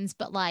Kardashians,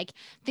 but like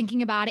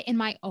thinking about it in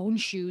my own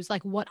shoes,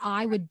 like what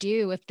I would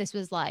do if this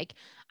was like,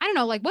 I don't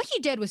know, like what he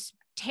did was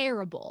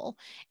terrible.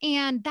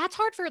 And that's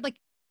hard for like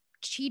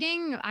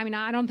cheating. I mean,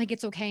 I don't think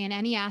it's okay in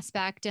any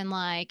aspect. And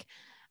like,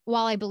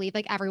 while I believe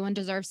like everyone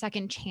deserves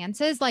second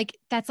chances, like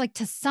that's like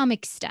to some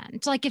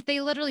extent, like if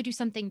they literally do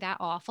something that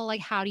awful,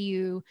 like how do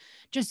you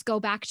just go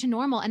back to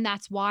normal? And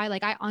that's why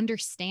like I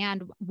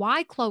understand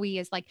why Chloe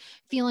is like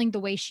feeling the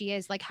way she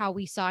is, like how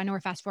we saw, I know we're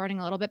fast forwarding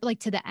a little bit, but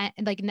like to the end,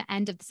 like in the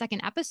end of the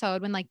second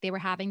episode when like they were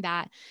having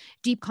that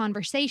deep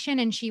conversation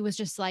and she was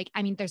just like,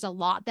 I mean, there's a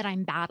lot that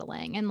I'm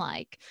battling and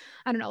like,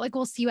 I don't know, like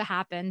we'll see what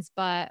happens.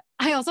 But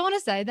I also want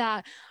to say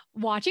that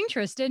watching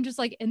Tristan just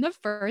like in the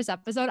first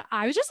episode,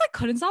 I was just like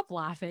couldn't stop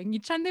laughing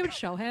each time they would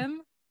show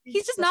him.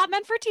 He's just not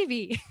meant for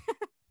TV.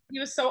 He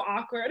was so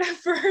awkward at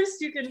first,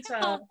 you can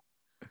tell.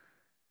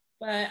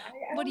 But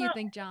what do you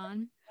think,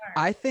 John?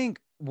 I think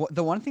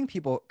the one thing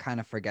people kind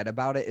of forget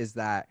about it is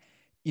that,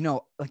 you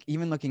know, like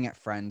even looking at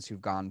friends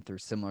who've gone through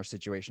similar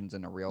situations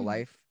in a real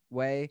life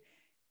way,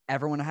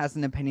 everyone has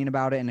an opinion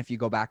about it. And if you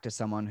go back to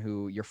someone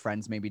who your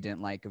friends maybe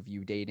didn't like of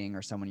you dating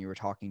or someone you were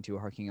talking to or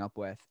hooking up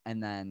with,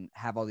 and then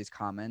have all these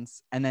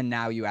comments, and then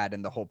now you add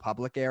in the whole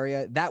public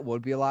area, that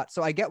would be a lot.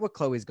 So I get what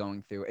Chloe's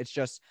going through. It's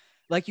just,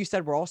 like you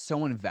said, we're all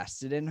so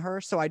invested in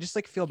her. So I just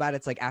like feel bad.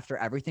 It's like after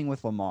everything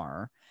with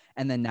Lamar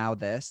and then now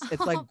this,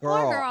 it's like,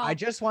 girl, I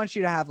just want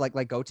you to have like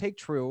go take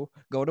True,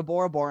 go to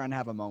Bora Bora and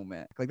have a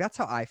moment. Like that's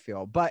how I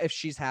feel. But if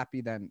she's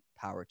happy, then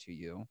power to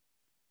you.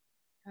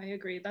 I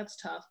agree. That's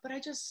tough. But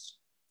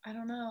I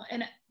don't know.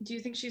 And do you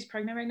think she's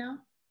pregnant right now?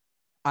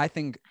 I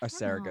think a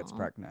surrogate's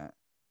pregnant.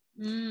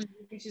 You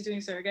think she's doing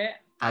surrogate?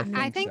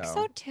 I think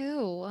so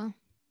too.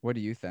 What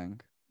do you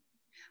think?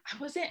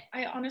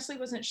 I honestly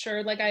wasn't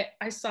sure. Like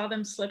I saw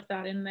them slip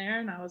that in there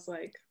and I was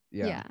like,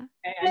 yeah.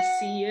 Okay, I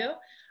see you.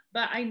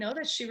 But I know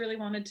that she really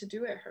wanted to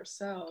do it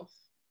herself.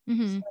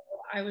 Mm-hmm. So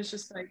I was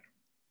just like,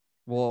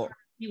 well,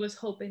 he was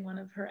hoping one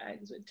of her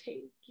eggs would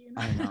take, you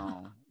know? I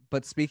know.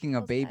 But speaking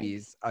of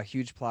babies, a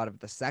huge plot of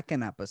the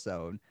second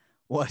episode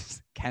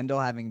was Kendall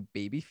having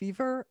baby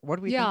fever. What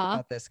do we think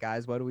about this,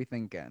 guys? What are we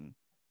thinking?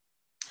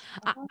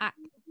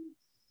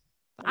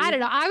 I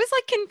don't know. I was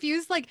like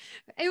confused. Like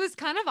it was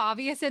kind of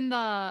obvious in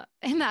the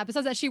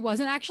episodes that she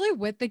wasn't actually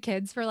with the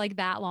kids for like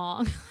that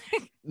long.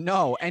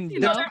 No, and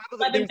there's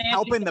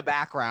help in the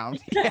background.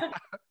 Yeah.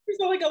 There's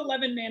like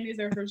 11 nannies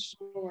there for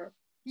sure.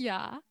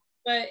 Yeah.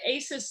 But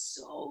Ace is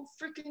so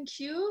freaking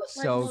cute.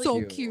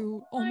 So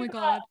cute. Oh my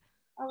God.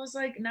 I was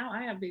like, now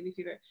I have baby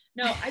fever.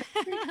 No, I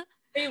think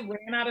they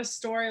ran out of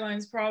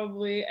storylines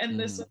probably, and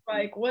this is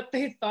like what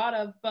they thought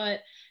of. But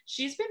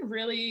she's been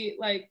really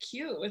like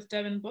cute with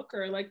Devin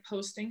Booker, like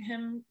posting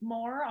him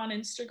more on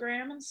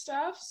Instagram and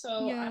stuff.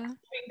 So I think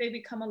they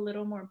become a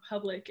little more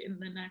public in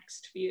the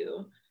next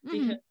few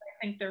because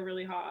I think they're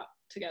really hot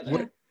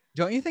together.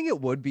 Don't you think it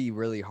would be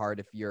really hard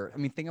if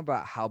think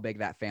about how big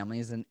that family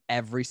is and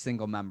every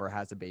single member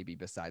has a baby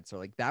besides her.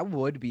 Like that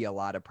would be a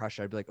lot of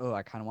pressure. I'd be like, oh,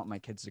 I kind of want my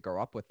kids to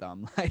grow up with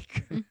them.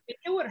 Like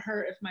it would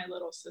hurt if my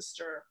little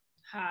sister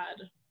had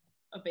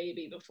a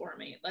baby before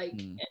me. Like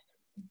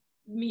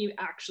me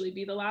actually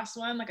be the last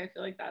one. Like I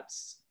feel like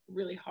that's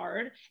really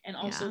hard. And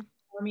also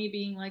Stormi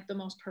being like the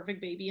most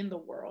perfect baby in the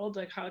world.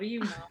 Like, how do you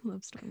not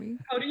love Stormi?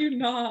 How do you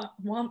not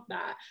want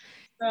that?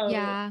 So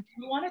yeah,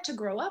 you want it to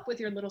grow up with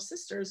your little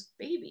sister's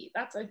baby.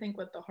 That's, I think,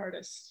 what the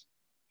hardest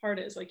part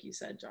is, like you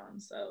said, John.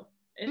 So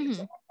it's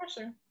a lot of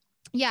pressure.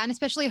 Yeah, and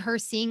especially her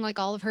seeing like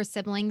all of her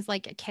siblings,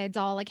 like kids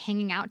all like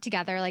hanging out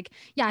together. Like,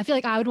 yeah, I feel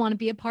like I would want to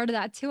be a part of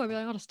that too. I'd be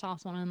like, I'll just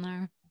toss one in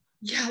there.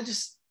 Yeah,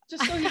 just so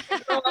he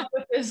can grow up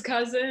with his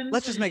cousins.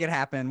 Let's just make it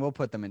happen. We'll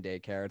put them in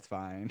daycare. It's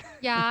fine.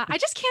 Yeah, I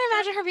just can't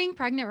imagine her being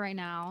pregnant right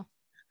now.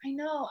 I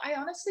know. I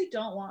honestly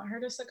don't want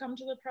her to succumb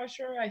to the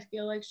pressure. I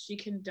feel like she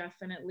can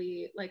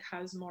definitely like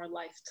has more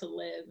life to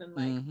live and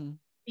like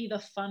be the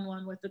fun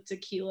one with the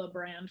tequila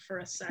brand for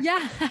a second.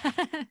 Yeah.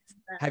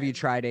 Have you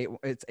tried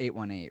it's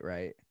 818,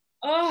 right?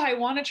 Oh, I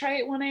want to try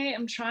 818.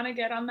 I'm trying to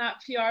get on that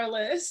PR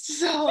list.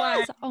 So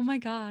yes. Oh my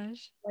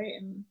gosh.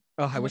 Waiting.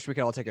 Oh, I wish we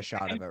could all take a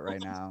shot of it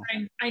right now.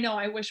 I know.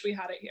 I wish we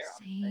had it here.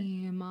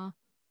 Same.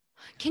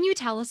 Can you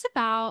tell us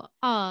about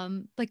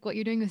like what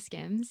you're doing with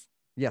Skims?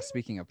 Yeah,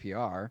 speaking of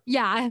PR.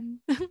 Yeah.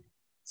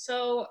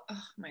 So,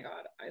 oh my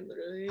God, I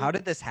literally. How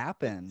did this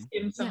happen?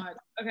 Skims so much.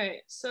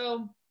 Okay,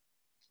 so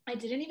I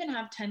didn't even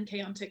have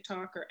 10K on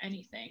TikTok or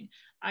anything.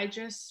 I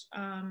just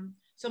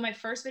so my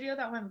first video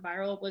that went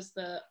viral was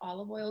the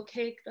olive oil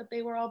cake that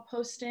they were all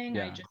posting.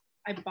 Yeah.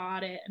 I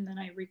bought it and then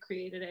I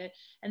recreated it.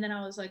 And then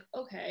I was like,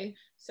 okay,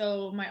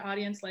 so my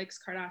audience likes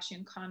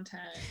Kardashian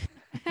content.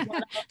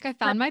 I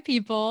found my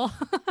people.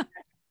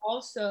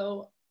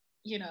 Also,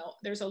 you know,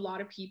 there's a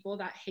lot of people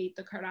that hate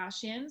the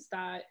Kardashians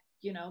that,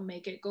 you know,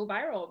 make it go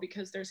viral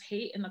because there's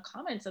hate in the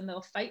comments and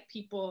they'll fight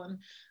people and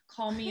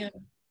call me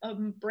a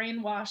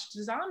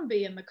brainwashed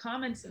zombie in the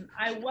comments. And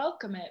I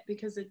welcome it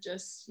because it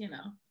just, you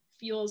know,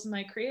 fuels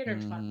my creator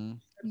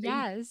fun.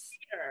 Yes.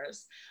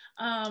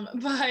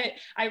 But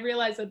I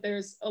realized that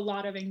there's a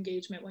lot of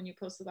engagement when you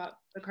post about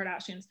the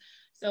Kardashians.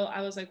 So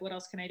I was like, what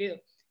else can I do?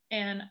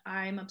 And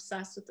I'm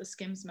obsessed with the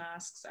Skims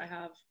masks. I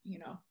have, you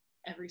know,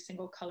 every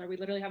single color. We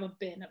literally have a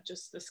bin of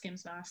just the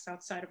Skims masks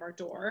outside of our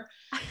door.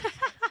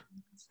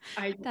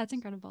 That's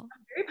incredible.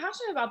 I'm very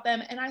passionate about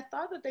them. And I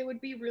thought that they would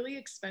be really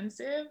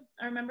expensive.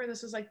 I remember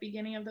this was like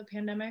beginning of the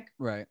pandemic.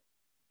 Right.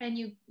 And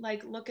you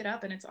like look it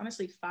up and it's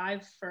honestly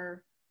 $5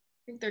 for,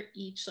 I think they're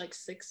each like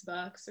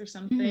 $6 or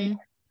something.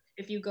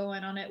 If you go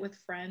in on it with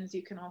friends,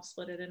 you can all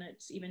split it and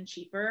it's even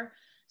cheaper.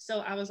 So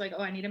I was like,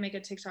 oh, I need to make a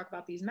TikTok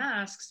about these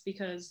masks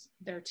because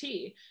they're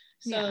tea.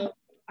 So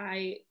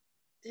I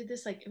did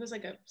this, like, it was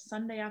like a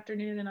Sunday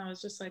afternoon and I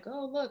was just like,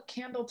 oh, look,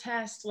 candle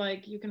test,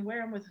 like you can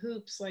wear them with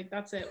hoops, like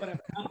that's it,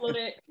 whatever. Upload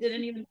it,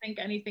 didn't even think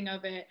anything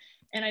of it.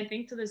 And I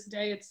think to this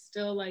day, it's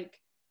still like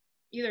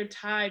either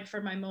tied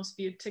for my most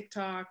viewed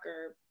TikTok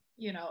or,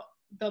 you know,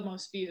 the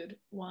most viewed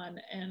one.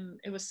 And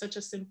it was such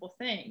a simple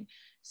thing.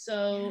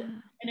 So,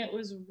 and it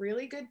was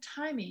really good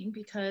timing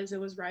because it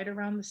was right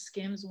around the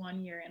Skims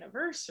 1-year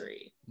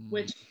anniversary,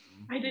 which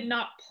I did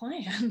not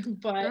plan,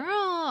 but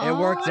it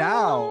worked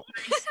out.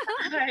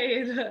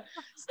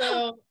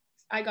 So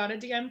I got a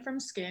DM from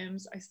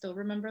Skims. I still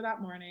remember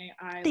that morning.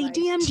 They like,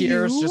 DM'd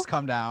tears you? Just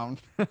come down.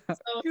 So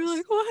you're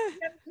like, what?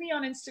 Me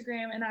on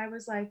Instagram, and I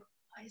was like,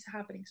 what is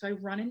happening? So I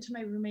run into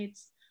my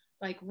roommate's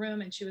like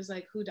room, and she was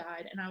like, who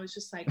died? And I was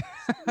just like,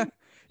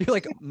 you're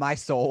like, my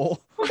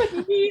soul.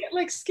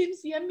 Like Skims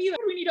DM me, like,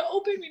 we need to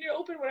open,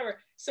 whatever.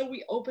 So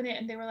we open it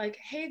and they were like,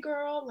 hey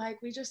girl,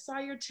 like we just saw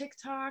your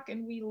TikTok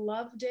and we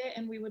loved it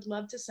and we would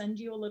love to send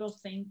you a little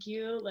thank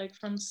you, like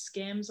from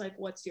Skims, like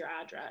what's your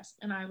address?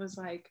 And I was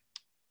like,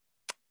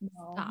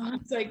 no.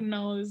 It's like,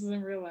 no, this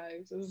isn't real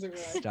life.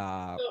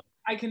 Stop. So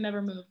I can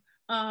never move.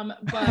 But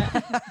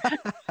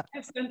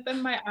I sent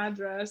them my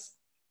address.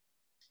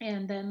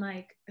 And then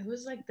like it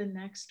was like the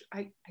next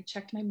I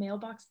checked my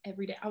mailbox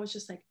every day. I was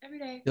just like every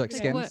day. You're like,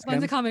 Skims?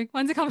 When's it coming?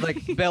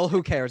 Like, Bill,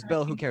 who cares?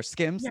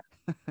 Skims?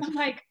 Yeah. I'm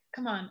like,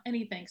 come on,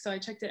 anything. So I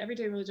checked it every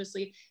day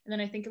religiously. And then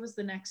I think it was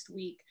the next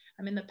week,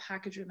 I'm in the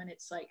package room and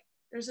it's like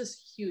there's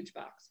this huge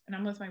box and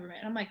I'm with my roommate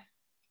and I'm like,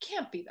 it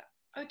can't be that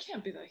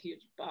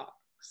huge box.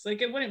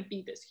 Like it wouldn't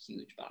be this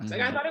huge box.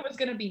 Like I thought it was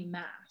gonna be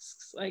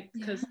masks, like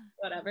because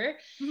whatever.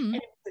 And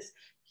it was this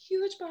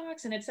huge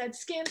box and it said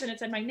Skims and it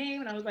said my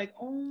name and I was like,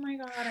 oh my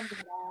God, I'm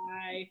gonna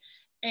die.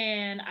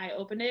 And I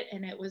opened it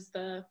and it was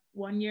the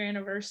 1-year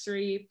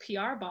anniversary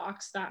PR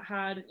box that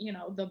had, you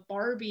know, the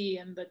Barbie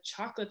and the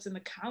chocolates and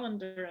the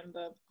calendar and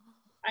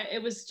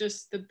it was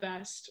just the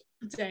best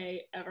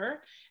day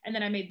ever. And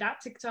then I made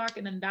that TikTok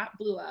and then that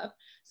blew up.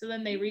 So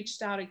then they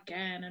reached out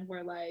again and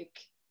were like,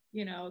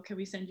 you know, can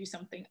we send you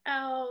something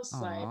else?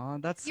 Aww,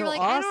 like that's so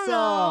like,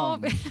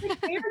 awesome.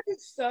 They were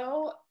just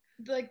so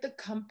like the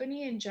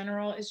company in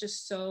general is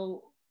just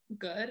so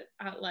good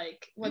at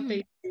like what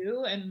they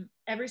do, and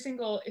every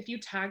single, if you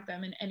tag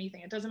them in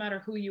anything, it doesn't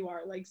matter who you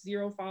are, like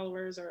 0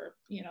 followers or,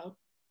 you know,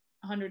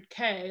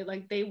 100K,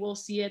 like they will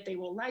see it, they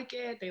will like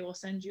it, they will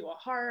send you a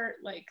heart.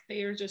 Like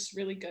they are just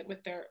really good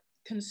with their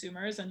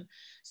consumers. And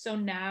so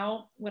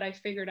now what I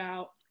figured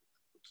out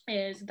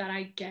is that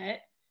I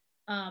get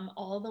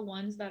all the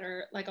ones that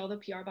are like all the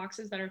PR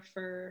boxes that are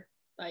for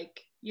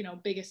like, you know,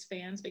 biggest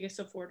fans, biggest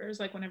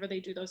supporters, like whenever they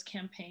do those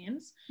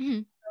campaigns.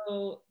 So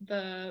So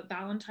the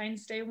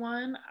Valentine's Day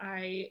one,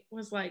 I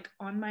was like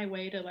on my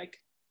way to like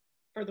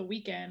for the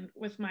weekend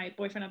with my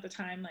boyfriend at the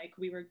time. Like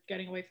we were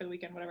getting away for the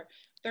weekend, whatever.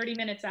 30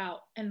 minutes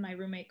out, and my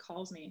roommate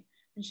calls me,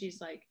 and she's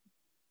like,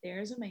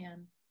 "There's a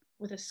man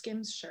with a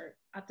Skims shirt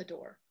at the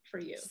door for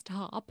you."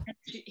 Stop.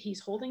 He's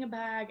holding a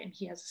bag, and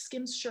he has a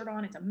Skims shirt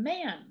on. It's a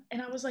man,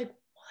 and I was like,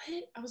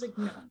 "What?" I was like,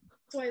 "No."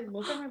 So I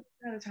look at my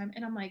boyfriend at the time,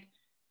 and I'm like,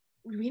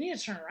 "We need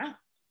to turn around."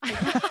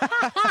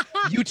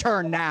 You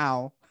turn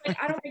now. Like,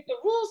 I don't make the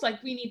rules.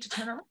 Like, we need to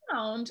turn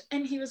around.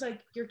 And he was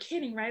like, "You're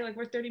kidding, right? Like,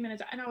 we're 30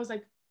 minutes." And I was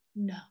like,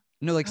 "No."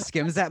 No, like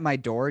Skims at my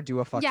door. Do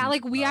a fucking. Yeah,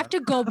 like we have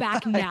to go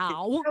back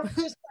now. I was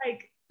just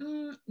like,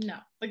 no.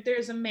 Like,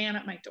 there's a man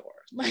at my door.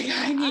 Like,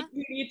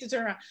 we need to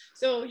turn around.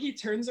 So he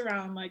turns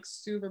around, like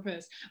super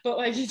pissed. But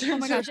like he turns. Oh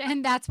my gosh!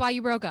 And that's why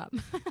you broke up.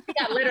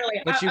 Yeah,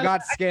 literally. But you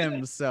got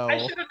Skims, so I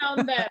should have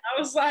known that. I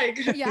was like,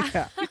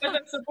 yeah. He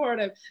wasn't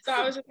supportive. So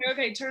I was just like,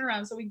 okay, turn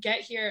around. So we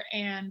get here,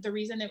 and the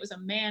reason it was a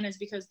man is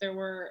because there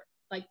were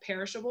like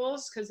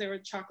perishables, because there were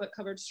chocolate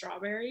covered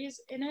strawberries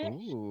in it.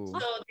 Ooh. So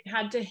they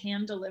had to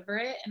hand deliver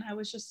it, and I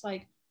was just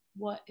like,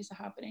 what is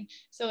happening?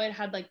 So it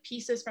had like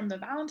pieces from the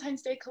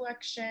Valentine's Day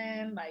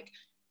collection, like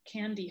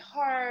candy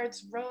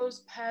hearts,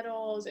 rose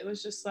petals. It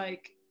was just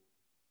like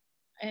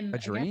a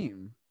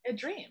dream. A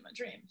dream.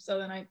 So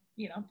then I,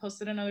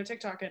 posted another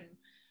TikTok,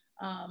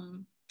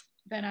 and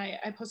then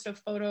I posted a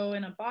photo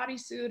in a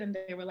bodysuit, and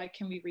they were like,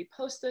 "Can we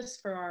repost this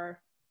for our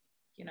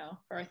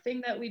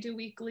thing that we do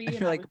weekly?" And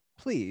you're like,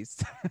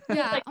 please.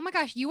 Yeah. Like, oh my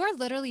gosh, you are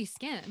literally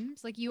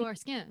Skims. Like you are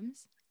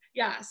Skims.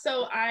 Yeah.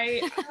 So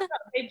I don't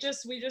know,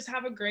 we just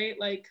have a great,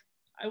 like,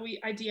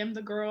 I DM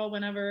the girl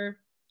whenever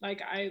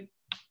like I,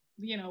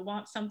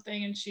 want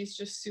something, and she's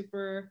just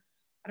super,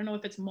 I don't know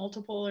if it's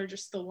multiple or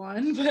just the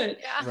one, but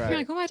yeah. Right.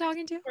 Like, who am I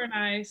talking to? Super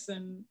nice,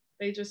 and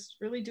they just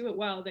really do it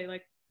well. They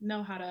like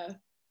know how to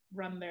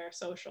run their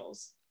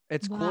socials.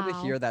 It's cool to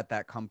hear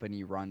that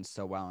company runs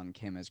so well, and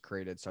Kim has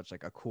created such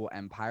like a cool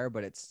empire,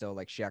 but it's still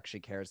like she actually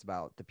cares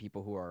about the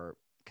people who are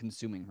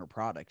consuming her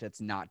product. It's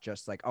not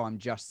just like, oh, I'm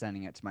just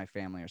sending it to my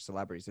family or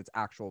celebrities. It's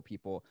actual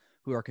people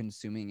who are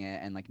consuming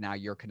it, and like now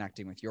you're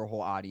connecting with your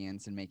whole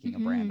audience and making a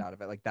brand out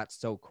of it. Like that's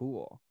so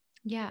cool.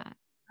 Yeah.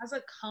 As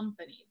a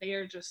company, they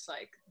are just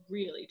like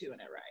really doing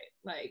it right.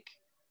 Like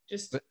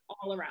just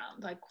all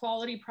around, like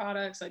quality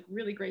products, like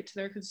really great to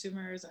their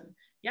consumers. And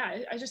yeah,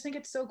 I just think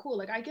it's so cool.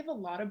 Like I give a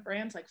lot of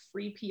brands like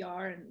free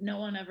PR, and no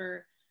one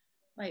ever,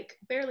 like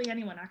barely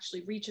anyone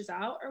actually reaches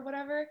out or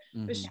whatever.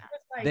 But she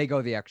was like, they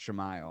go the extra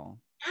mile.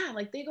 Yeah,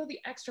 like they go the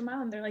extra mile,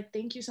 and they're like,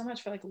 "Thank you so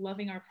much for like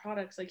loving our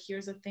products. Like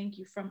here's a thank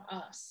you from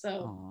us."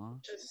 So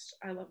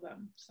I love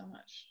them so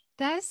much.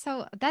 That's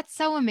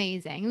so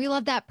amazing. We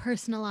love that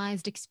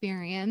personalized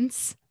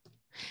experience.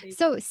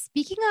 So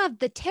speaking of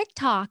the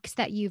TikToks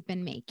that you've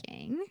been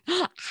making,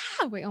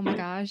 wait, oh my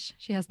gosh,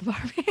 she has the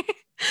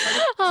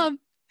Barbie.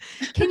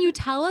 Can you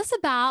tell us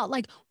about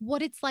like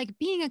what it's like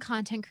being a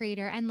content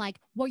creator, and like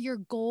what your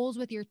goals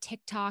with your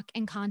TikTok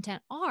and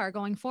content are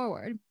going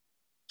forward?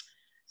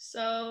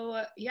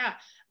 So yeah,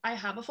 I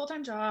have a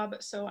full-time job,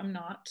 so I'm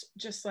not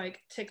just like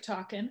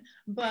TikToking,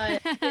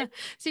 but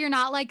so you're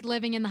not like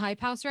living in the hype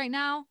house right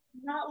now?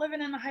 Not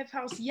living in the hype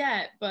house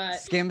yet,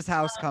 but Skims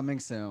house coming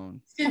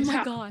soon. Skims oh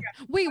my god.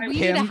 Yeah. Wait, we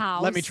Kim, need a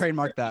house. Let me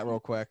trademark that real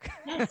quick.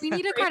 Yes, we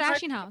need a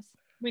Kardashian house.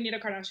 We need a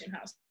Kardashian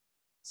house.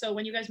 So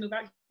when you guys move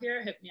out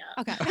here, hit me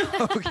up.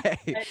 Okay.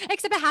 Okay.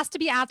 Except it has to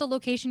be at the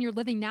location you're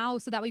living now,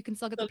 so that way you can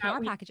still get the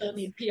PR packages. Still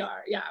need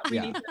PR. Yeah, we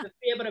need to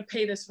be able to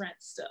pay this rent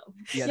still.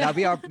 Yeah,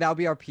 that'll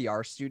be our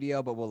PR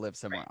studio, but we'll live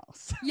somewhere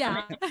else.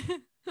 Yeah.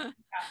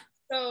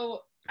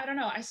 So I don't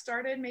know. I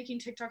started making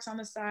TikToks on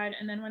the side,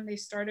 and then when they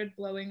started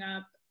blowing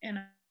up, and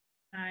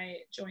I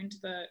joined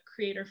the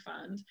Creator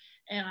Fund,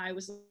 and I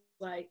was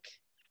like,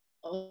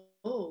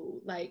 oh,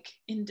 like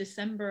in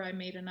December I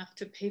made enough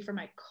to pay for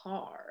my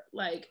car.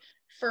 Like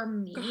for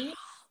me,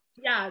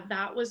 yeah,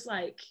 that was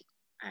like,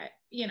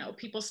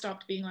 people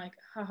stopped being like,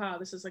 haha,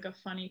 this is like a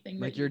funny thing.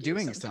 Like you're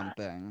doing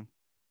something.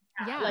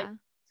 Yeah. Like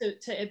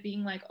to it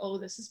being like, oh,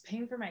 this is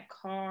paying for my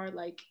car.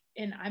 Like,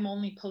 and I'm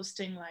only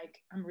posting, like,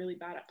 I'm really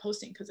bad at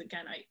posting because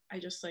again, I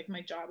just like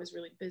my job is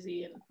really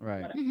busy and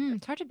right.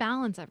 It's hard to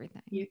balance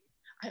everything.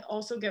 I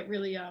also get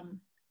really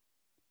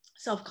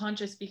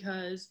self-conscious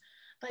because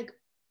like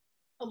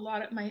a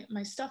lot of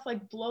my stuff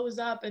like blows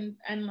up,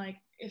 and like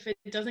if it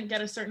doesn't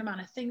get a certain amount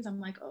of things, I'm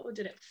like, oh,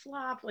 did it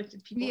flop? Like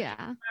did people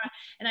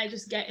and I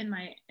just get in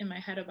my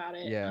head about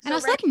it. Yeah. And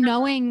also like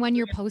knowing when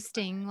you're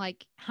posting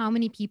like how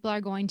many people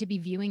are going to be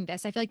viewing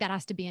this, I feel like that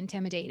has to be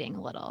intimidating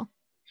a little.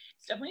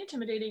 It's definitely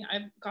intimidating.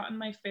 I've gotten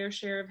my fair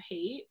share of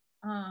hate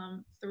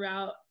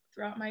throughout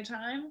my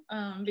time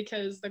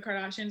because the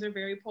Kardashians are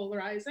very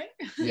polarizing.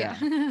 Yeah.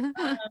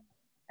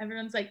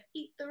 Everyone's like,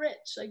 eat the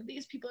rich. Like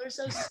these people are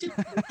so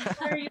stupid.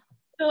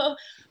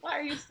 Why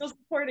are you still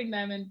supporting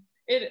them? And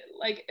it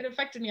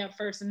affected me at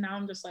first, and now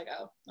I'm just like,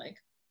 oh, like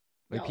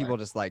Like people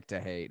just like to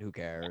hate. Who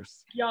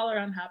cares? Y'all are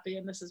unhappy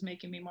and this is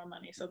making me more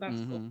money. So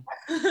that's cool.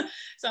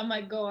 So I'm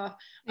like, go off.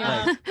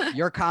 Yeah.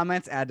 Your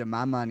comments add to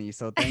my money.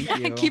 So thank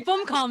you. Keep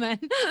them coming.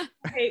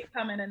 I hate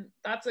coming, and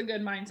that's a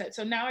good mindset.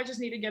 So now I just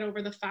need to get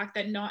over the fact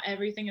that not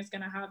everything is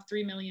going to have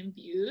 3 million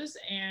views.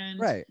 And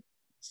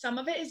some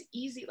of it is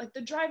easy. Like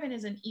the drive-in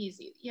isn't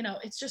easy. You know,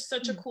 it's just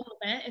such a cool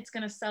event. It's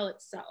going to sell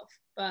itself.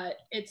 But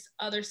it's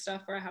other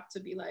stuff where I have to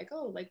be like,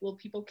 oh, like, will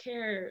people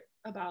care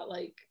about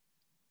like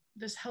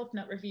this health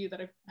nut review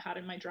that I've had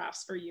in my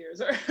drafts for years,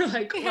 or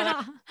like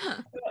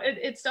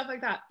it's stuff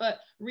like that. But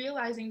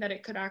realizing that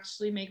it could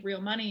actually make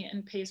real money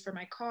and pays for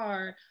my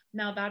car,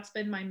 now that's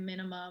been my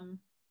minimum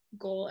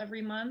goal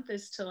every month,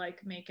 is to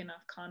like make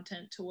enough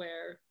content to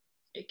where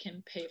it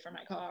can pay for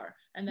my car,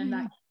 and then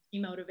that keeps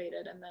me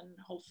motivated, and then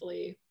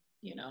hopefully,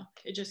 you know,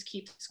 it just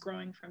keeps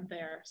growing from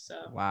there.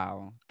 So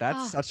wow,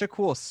 that's such a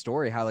cool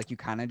story, how like you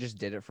kind of just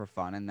did it for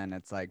fun and then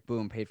it's like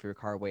boom, paid for your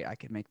car. Wait, I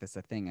could make this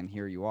a thing, and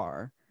here you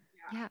are.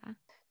 Yeah.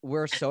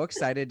 We're so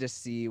excited to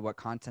see what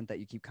content that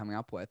you keep coming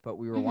up with, but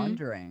we were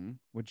wondering,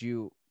 would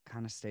you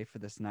kind of stay for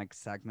this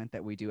next segment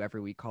that we do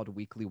every week called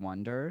Weekly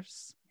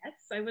Wonders? Yes,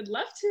 I would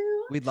love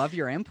to. We'd love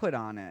your input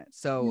on it.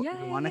 So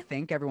we want to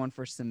thank everyone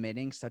for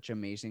submitting such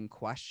amazing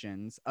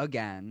questions.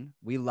 Again,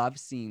 we love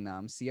seeing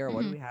them. Sierra,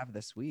 what do we have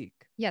this week?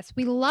 Yes,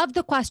 we love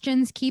the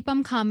questions. Keep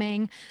them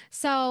coming.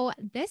 So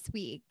this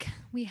week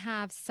we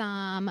have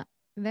some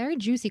very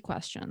juicy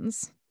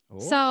questions. Oh.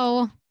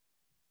 So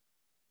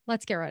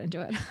let's get right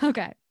into it.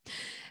 Okay.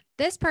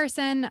 This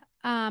person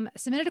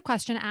submitted a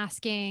question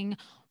asking,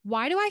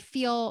 why do I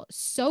feel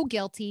so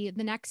guilty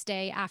the next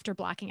day after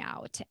blacking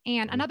out?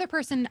 And another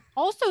person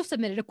also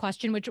submitted a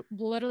question, which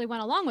literally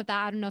went along with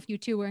that. I don't know if you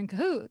two were in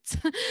cahoots,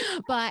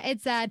 but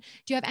it said,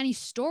 do you have any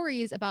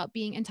stories about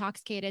being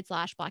intoxicated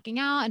 / blacking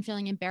out and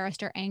feeling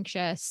embarrassed or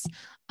anxious?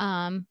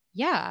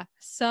 Yeah.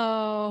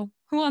 So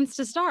who wants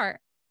to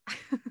start?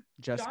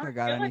 Jessica, John,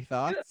 got any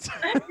thoughts?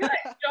 I feel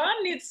like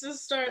John needs to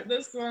start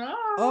this one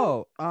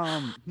off.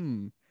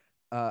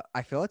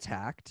 I feel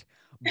attacked,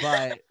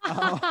 but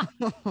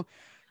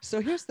so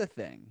here's the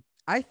thing.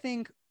 I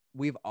think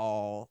we've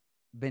all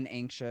been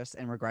anxious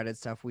and regretted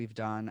stuff we've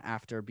done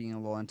after being a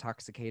little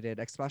intoxicated,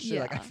 especially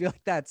like I feel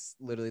like that's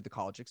literally the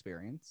college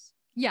experience.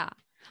 Yeah.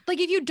 Like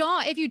if you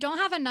don't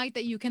have a night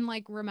that you can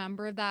like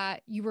remember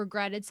that you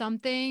regretted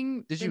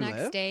something the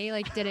next day,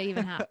 like did it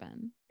even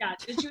happen? Yeah.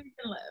 Did you even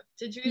live?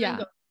 Did you even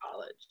go to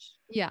college?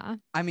 Yeah.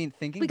 I mean,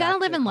 thinking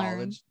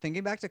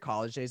back to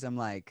college days, I'm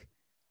like,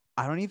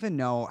 I don't even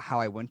know how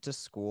I went to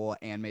school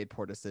and made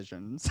poor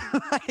decisions.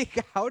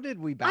 Like, how did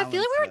we balance I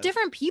feel like we were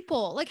different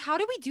people. Like, how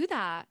did we do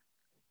that?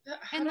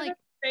 How did I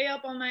stay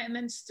up all night and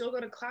then still go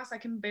to class? I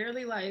can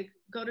barely like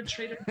go to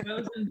Trader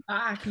Joe's and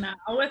back now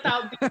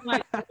without being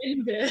like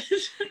winded.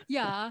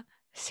 Yeah,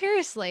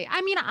 seriously.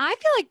 I mean, I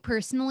feel like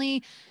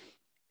personally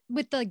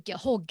with the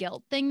whole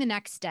guilt thing the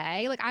next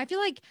day, like I feel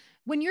like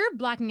when you're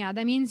blacking out,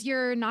 that means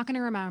you're not going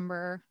to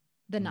remember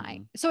the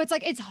night. So it's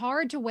like, it's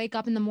hard to wake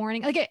up in the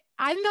morning. Like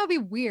I think that would be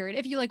weird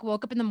if you like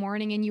woke up in the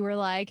morning and you were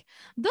like,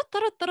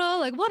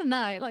 like what a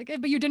night, like,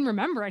 but you didn't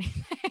remember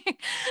anything.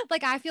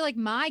 Like, I feel like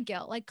my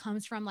guilt like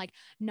comes from like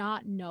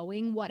not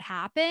knowing what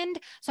happened.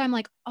 So I'm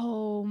like,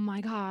 oh my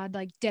God,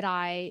 like, did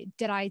I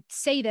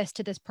say this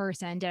to this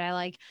person? Did I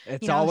like,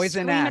 it's always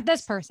an ex. At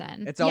this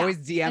person? It's always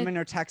DMing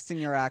or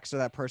texting your ex or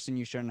that person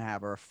you shouldn't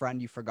have, or a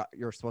friend you forgot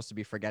you're supposed to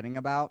be forgetting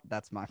about.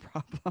 That's my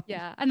problem.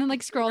 Yeah. And then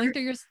like scrolling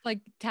through your like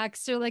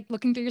texts or like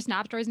looking through your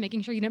snap stories,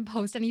 making sure you didn't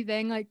post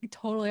anything, like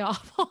totally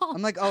awful.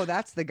 I'm like, oh,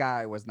 that's the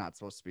guy I was not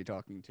supposed to be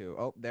talking to.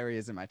 Oh, there he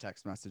is in my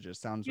text messages.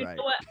 Sounds right.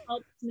 Know what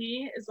helps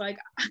me is like,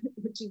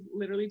 which is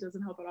literally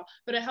doesn't help at all,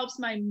 but it helps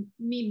me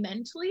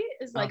mentally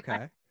is like,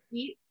 I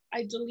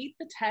delete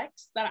the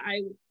text that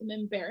I am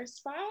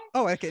embarrassed by.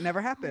 Oh, like it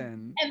never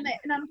happened. And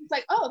I'm just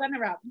like, oh, that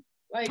never happened.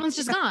 Like, it's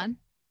just gone.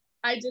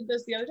 I did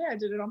this the other day. I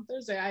did it on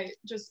Thursday.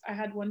 I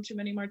had one too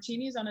many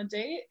martinis on a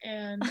date,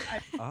 and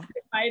I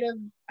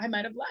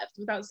might have left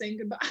without saying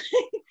goodbye.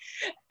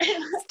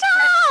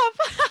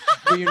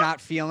 Stop! Were you not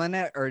feeling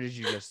it, or did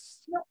you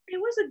just? No, it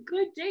was a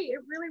good date. It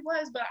really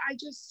was. But I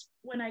just,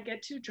 when I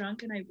get too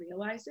drunk and I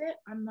realize it,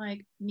 I'm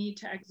like, need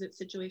to exit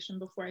situation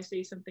before I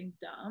say something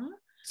dumb.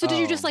 So did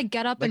you just like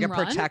get up like and a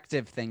run?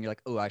 Protective thing? You're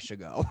like, oh, I should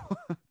go.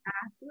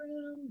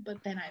 Bathroom,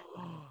 but then I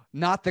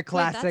not the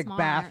classic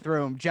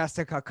bathroom.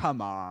 Jessica,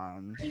 come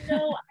on. I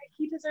know,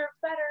 he deserved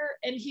better.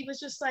 And he was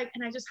just like,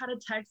 and I just had to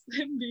text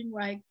him being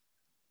like,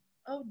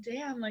 oh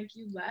damn, like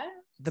you left.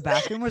 The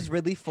bathroom was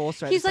really full,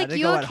 so he's like,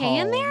 you okay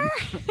in there?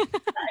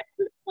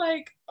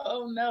 Like,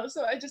 oh no.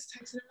 So I just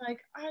texted him like,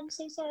 I'm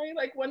so sorry,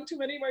 like one too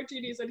many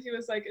martinis, and he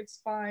was like,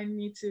 it's fine,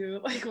 me too,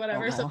 like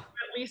whatever. So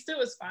at least it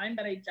was fine,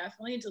 but I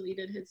definitely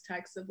deleted his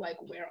text of like,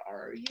 where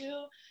are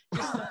you,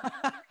 just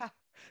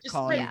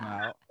calling like, him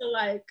out to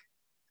like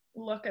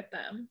look at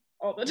them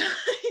all the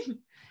time.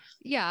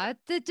 Yeah,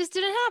 it just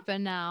didn't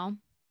happen. Now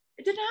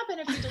it didn't happen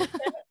if you deleted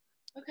it.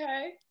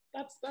 Okay,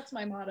 that's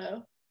my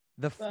motto.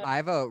 I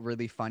have a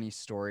really funny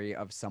story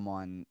of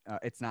someone.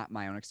 It's not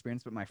my own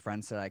experience, but my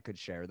friend said I could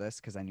share this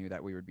because I knew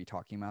that we would be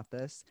talking about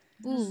this.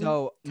 Ooh,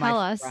 so tell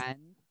my us. friend,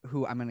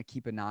 who I'm gonna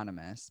keep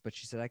anonymous, but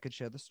she said I could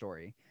share the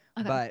story.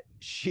 Okay. But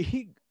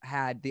she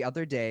had the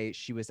other day,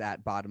 she was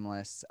at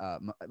Bottomless,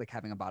 like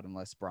having a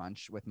bottomless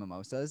brunch with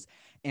mimosas,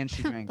 and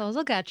she drank those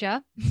will get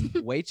you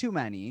way too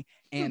many.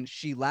 And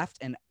she left,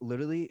 and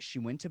literally she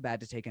went to bed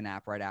to take a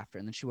nap right after.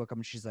 And then she woke up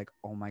and she's like,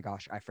 oh my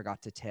gosh, I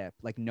forgot to tip.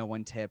 Like no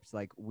one tipped.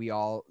 Like we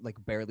all like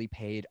barely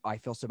paid. I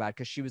feel so bad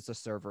because she was a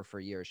server for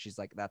years. She's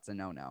like, that's a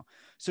no-no.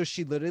 So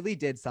she literally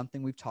did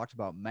something we've talked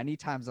about many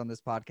times on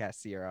this podcast,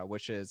 Sierra,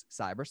 which is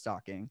cyber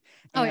stalking.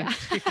 And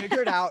she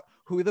figured out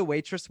who the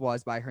waitress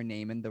was by her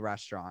name in the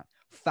restaurant,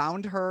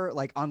 found her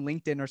like on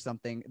LinkedIn or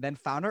something, then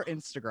found her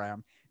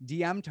Instagram,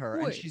 DM'd her,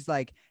 and she's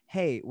like,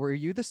 hey, were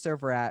you the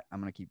server at, I'm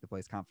going to keep the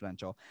place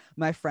confidential.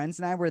 My friends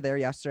and I were there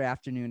yesterday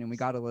afternoon and we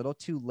got a little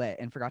too lit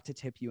and forgot to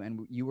tip you.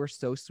 And you were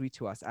so sweet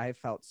to us. I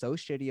felt so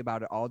shitty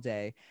about it all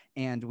day.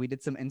 And we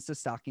did some Insta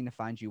stalking to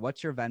find you.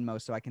 What's your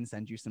Venmo so I can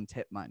send you some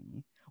tip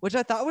money? Which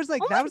I thought was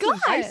like, that was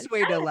a nice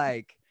way to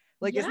like,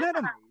 isn't that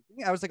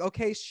amazing? I was like,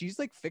 okay, she's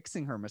like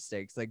fixing her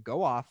mistakes. Like,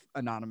 go off,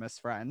 anonymous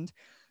friend.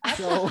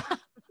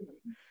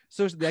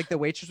 So like the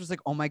waitress was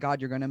like, oh my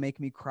God, you're going to make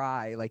me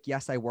cry. Like,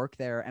 yes, I work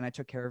there and I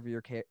took care of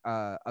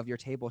your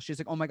table. She's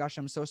like, oh my gosh,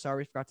 I'm so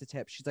sorry. Forgot to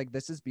tip. She's like,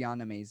 this is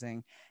beyond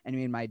amazing. And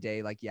made my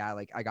day. Like, yeah,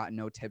 like I got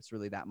no tips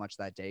really that much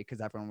that day because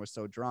everyone was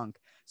so drunk.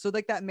 So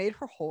like that made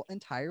her whole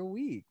entire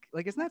week.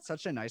 Like, isn't that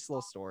such a nice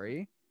little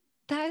story?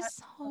 That is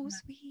so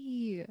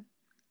sweet.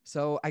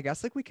 So I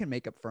guess like we can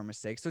make up for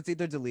mistakes. So it's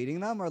either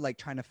deleting them or like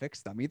trying to fix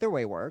them. Either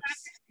way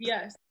works.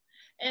 Yes.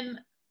 And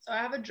so I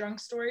have a drunk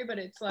story, but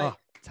it's like,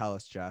 tell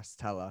us, Jess.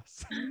 Tell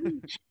us.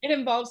 It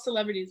involves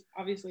celebrities,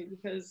 obviously,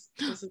 because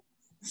this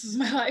is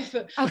my life.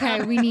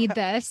 Okay, we need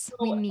this.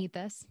 We need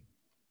this.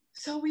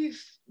 So we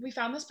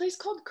found this place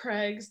called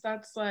Craig's.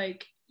 That's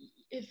like,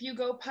 if you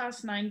go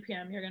past 9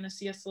 p.m., you're gonna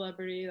see a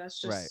celebrity.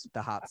 That's just right,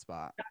 the hot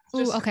spot.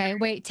 Oh, okay.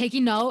 Wait,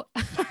 taking note.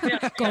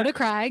 Go to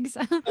Craig's.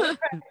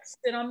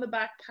 Sit on the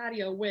back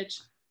patio, which,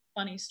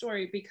 funny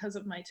story, because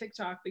of my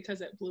TikTok, because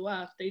it blew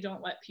up, they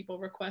don't let people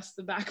request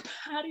the back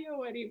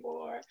patio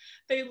anymore.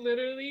 They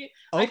literally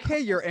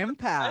your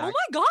impact. Oh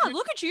my God,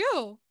 look at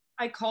you.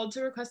 I called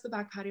to request the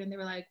back patio and they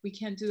were like, we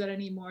can't do that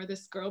anymore.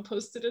 This girl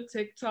posted a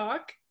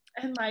TikTok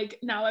and like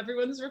now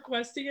everyone's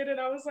requesting it. And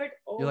I was like,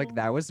 oh. You're like,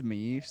 that was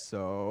me.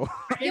 So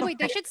yeah, wait,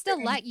 they should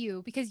still let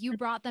you because you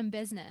brought them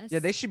business. Yeah,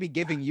 they should be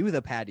giving you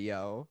the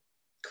patio.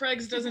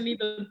 Craig's doesn't need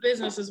the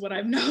business is what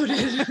I've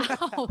noted.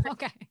 Oh,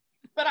 okay.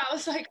 But I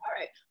was like, all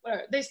right,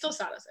 whatever. They still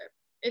sat us there.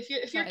 If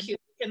you're cute,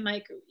 you can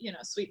like,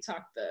 sweet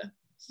talk the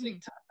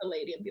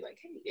lady and be like,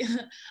 hey.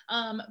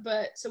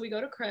 But so we go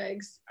to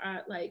Craig's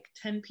at like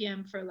 10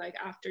 p.m. for like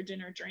after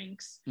dinner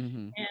drinks.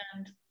 Mm-hmm.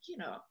 And,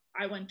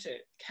 I went to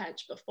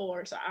Catch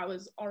before, so I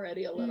was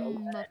already a little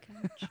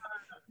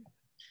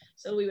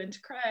so we went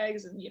to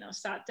Craig's and,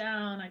 sat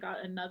down. I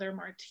got another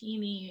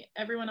martini.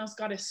 Everyone else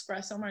got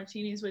espresso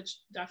martinis, which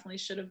definitely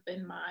should have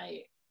been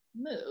my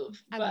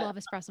move. I love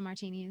espresso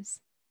martinis.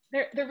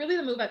 They're really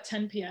the move at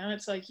 10 p.m.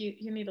 It's like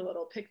you need a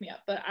little pick me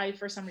up, but I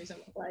for some reason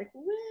was like,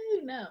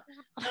 woo, no,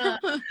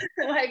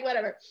 like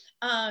whatever.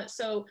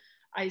 So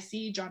I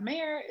see John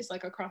Mayer is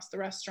like across the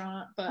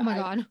restaurant, but oh my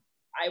God,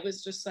 I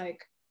was just like,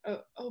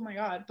 oh my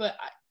God, but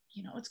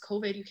it's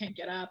COVID, you can't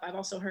get up. I've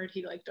also heard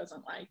he like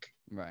doesn't like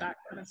that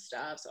kind of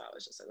stuff, so I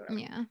was just like, whatever.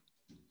 Yeah.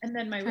 And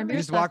then my roommate, you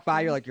just walk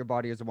by, you're like, your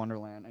body is a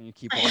wonderland, and you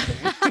keep walking.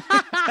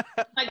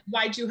 Like,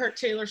 why'd you hurt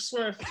Taylor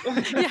Swift?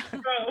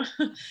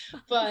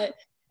 But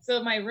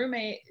so my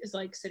roommate is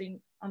like sitting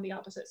on the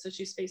opposite, so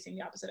she's facing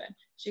the opposite end.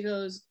 She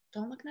goes,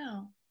 don't look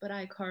now, but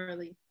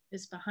iCarly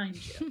is behind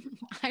you.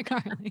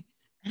 iCarly.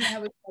 And I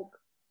was like,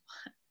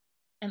 what?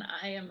 And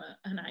I am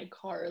an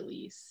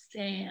iCarly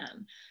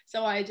stan.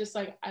 So I just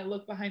like, I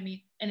look behind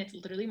me and it's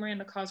literally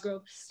Miranda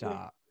Cosgrove.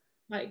 Stop.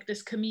 Like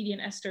this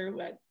comedian Esther,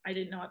 what I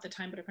didn't know at the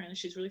time, but apparently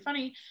she's really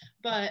funny.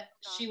 But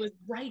she was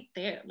right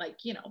there, like,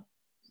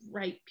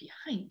 right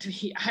behind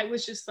me. I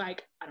was just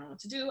like, I don't know what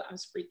to do. I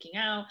was freaking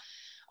out.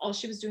 All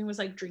she was doing was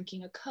like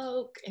drinking a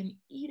Coke and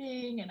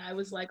eating. And I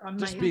was like on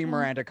just being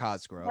Miranda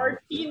Cosgrove.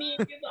 Martini,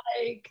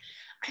 like,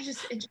 and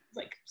just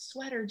like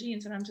sweater,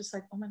 jeans. And I'm just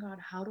like, oh my God,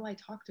 how do I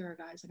talk to her,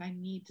 guys? Like, I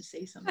need to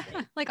say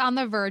something. Like on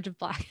the verge of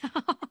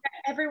blackout.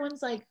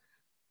 Everyone's like,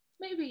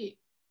 maybe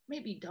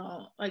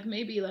don't. Like,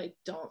 maybe like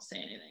don't say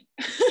anything.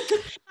 And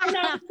I was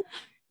like,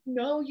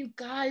 no, you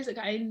guys, like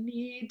I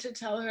need to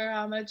tell her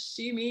how much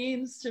she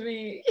means to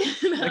me.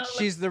 Like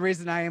she's the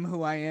reason I am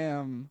who I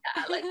am.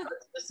 Yeah, like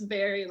just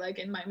very like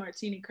in my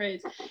martini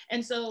craze.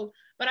 And so,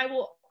 but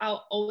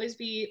I'll always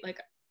be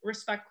like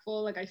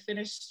respectful. Like I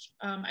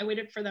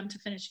waited for them to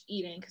finish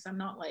eating because I'm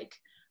not like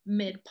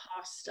mid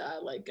pasta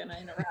like gonna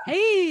interact.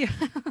 Hey.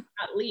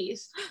 At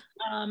least.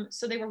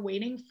 So they were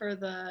waiting for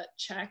the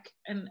check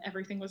and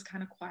everything was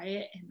kind of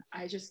quiet and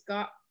I just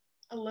got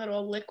a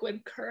little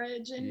liquid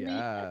courage in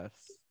me.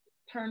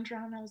 Turned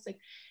around and I was like,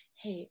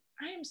 hey,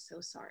 I am so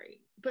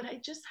sorry, but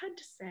I just had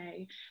to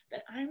say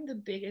that I'm the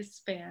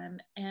biggest fan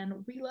and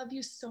we love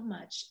you so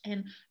much.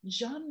 And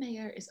John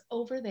Mayer is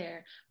over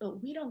there,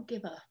 but we don't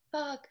give a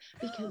fuck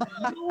because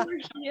you're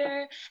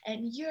here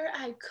and you're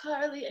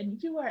iCarly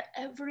and you are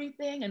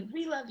everything and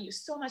we love you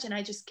so much. And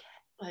I just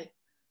kept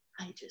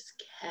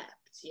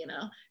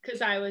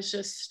because I was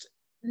just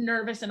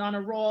nervous and on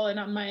a roll and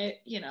on my,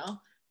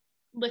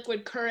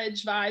 liquid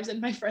courage vibes.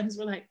 And my friends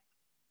were like,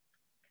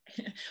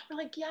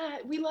 yeah,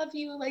 we love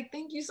you, like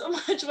thank you so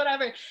much,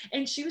 whatever.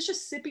 And she was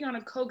just sipping on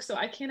a Coke, so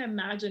I can't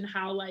imagine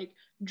how like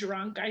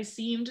drunk I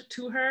seemed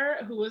to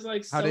her, who was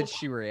like, how did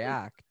she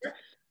react?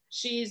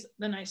 She's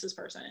the nicest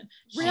person.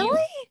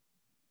 Really?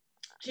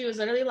 She was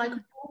literally like,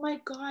 oh my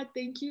God,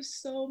 thank you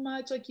so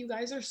much. Like, you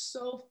guys are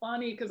so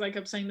funny. Because I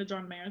kept saying the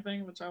John Mayer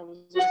thing, which I was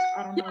like,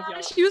 I don't know if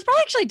y'all. She was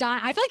probably actually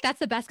dying. I feel like that's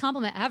the best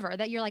compliment ever,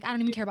 that you're like, I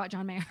don't even care about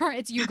John Mayer.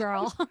 It's you,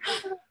 girl.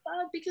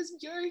 Because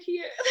you're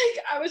here.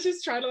 Like, I was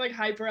just trying to like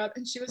hype her up.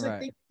 And she was like, right.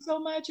 thank you so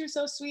much. You're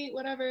so sweet,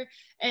 whatever.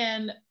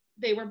 And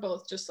they were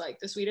both just like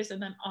the sweetest.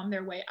 And then on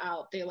their way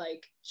out,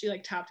 she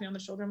like tapped me on the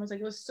shoulder and was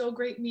like, it was so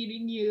great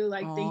meeting you.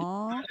 Like, thank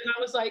you. And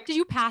I was like, did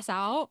you pass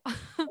out?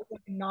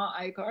 Not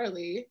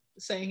iCarly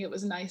saying it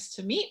was nice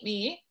to meet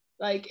me.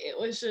 Like, it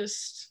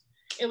was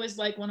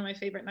like one of my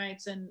favorite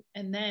nights. And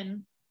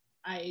then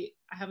I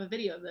have a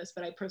video of this,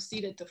 but I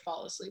proceeded to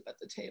fall asleep at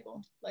the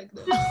table. Like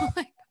this.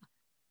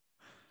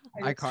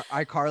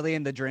 iCarly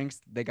and the drinks,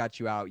 they got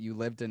you out. You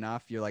lived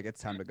enough. You're like,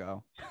 it's time to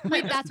go.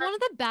 Wait, that's one of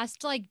the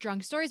best like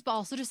drunk stories, but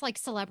also just like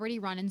celebrity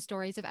run-in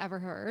stories I've ever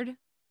heard.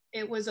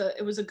 It was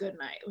a good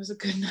night. It was a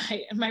good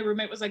night. And my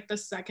roommate was like, the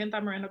second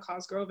that Miranda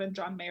Cosgrove and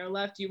John Mayer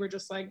left, you were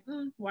just like,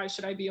 why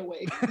should I be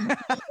awake?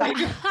 Like,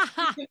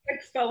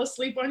 fell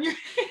asleep on your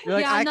You're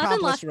like, I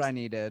accomplished what I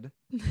needed.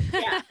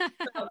 Yeah.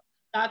 So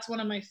that's one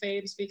of my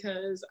faves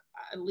because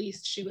at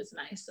least she was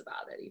nice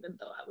about it, even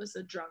though I was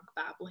a drunk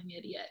babbling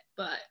idiot.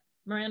 But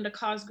Miranda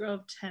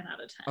Cosgrove, 10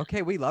 out of 10.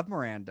 Okay, we love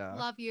Miranda.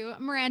 Love you.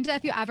 Miranda,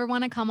 if you ever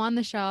want to come on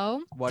the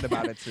show. What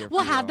about it's here?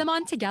 We'll have them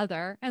on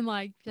together and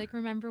like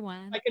remember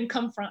when. I can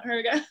confront her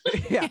again.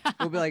 Yeah.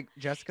 We'll be like,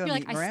 Jessica, you're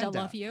meet like, Miranda. I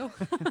still love you.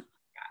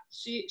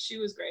 Yeah, she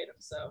was great.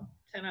 So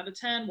 10 out of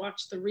 10.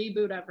 Watch the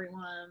reboot,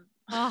 everyone.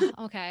 Oh,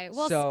 okay.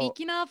 Well,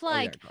 speaking of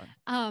like,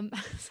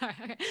 sorry.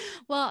 Okay.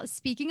 Well,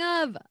 speaking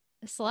of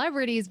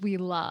celebrities we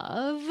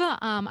love,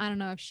 I don't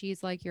know if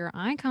she's like your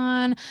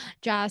icon,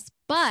 Jess,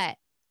 but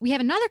we have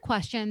another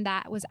question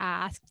that was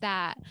asked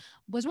that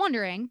was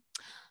wondering,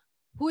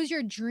 who is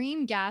your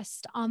dream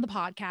guest on the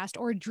podcast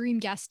or dream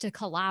guest to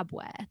collab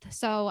with?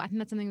 So I think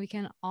that's something we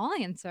can all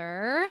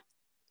answer.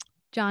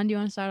 John, do you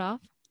want to start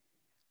off?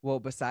 Well,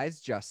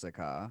 besides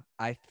Jessica,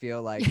 I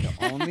feel like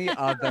the only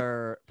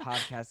other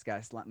podcast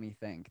guest, let me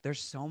think. There's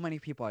so many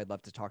people I'd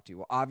love to talk to.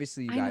 Well,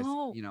 obviously, you guys,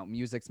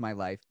 music's my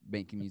life,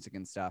 making music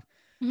and stuff.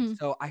 Mm-hmm.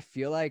 So I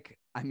feel like,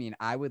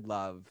 I would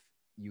love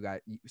you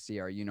guys,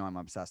 Sierra, I'm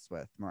obsessed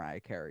with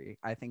Mariah Carey.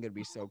 I think it'd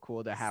be so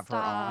cool to have her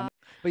on.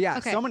 But yeah,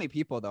 so many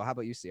people though. How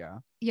about you,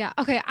 Sierra? Yeah.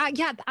 Okay.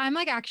 I'm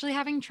like actually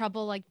having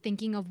trouble like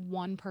thinking of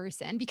one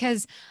person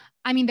because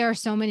there are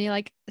so many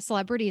like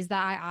celebrities that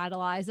I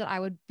idolize that I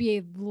would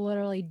be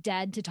literally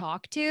dead to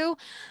talk to.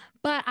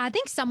 But I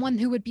think someone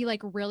who would be like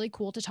really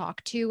cool to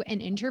talk to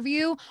and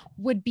interview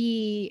would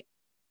be,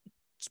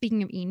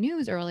 speaking of E!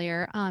 News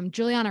earlier,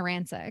 Giuliana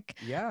Rancic.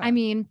 Yeah.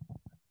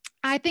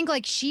 I think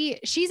like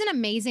she's an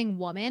amazing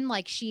woman.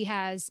 Like she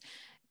has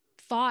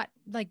fought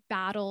like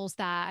battles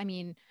that,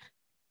 we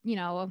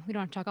don't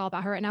have to talk all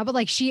about her right now, but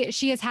like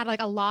she has had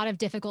like a lot of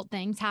difficult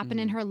things happen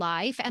in her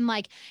life. And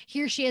like,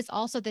 here she is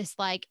also this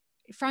like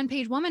front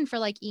page woman for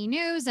like E!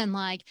 News. And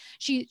like,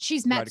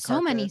 she's met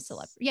so many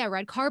celebrities. Yeah.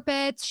 Red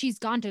carpets. She's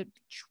gone to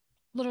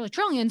literally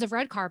trillions of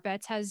red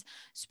carpets, has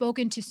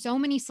spoken to so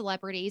many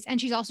celebrities. And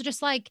she's also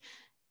just like,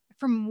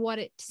 from what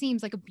it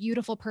seems, like a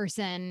beautiful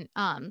person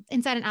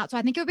inside and out. So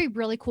I think it would be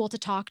really cool to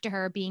talk to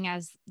her, being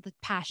as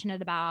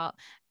passionate about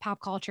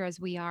pop culture as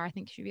we are. I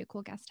think she'd be a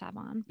cool guest to have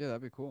on. Yeah,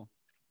 that'd be cool.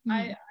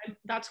 I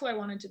that's who I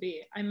wanted to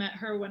be. I met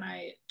her when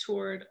I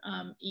toured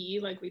E!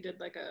 Like we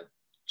did like a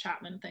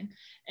Chapman thing.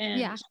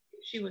 And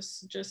she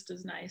was just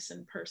as nice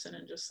in person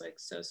and just like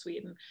so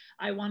sweet. And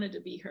I wanted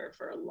to be her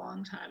for a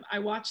long time. I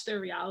watched their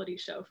reality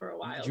show for a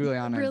while.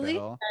 Giuliana really? And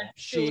Bill.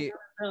 She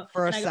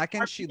for a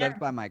second she lived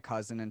by my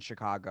cousin in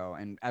Chicago,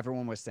 and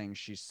everyone was saying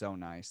she's so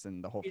nice,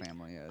 and the whole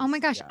family is. Oh my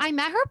gosh. Yeah. I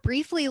met her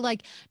briefly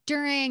like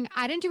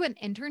I didn't do an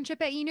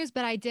internship at E! News,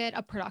 but I did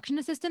a production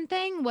assistant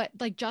thing,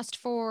 just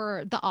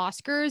for the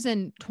Oscars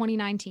in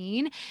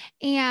 2019.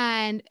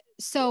 And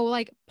so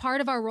like part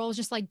of our role is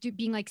just like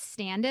being like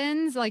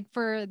stand-ins like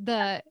for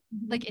the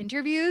like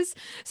interviews.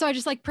 So I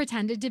just like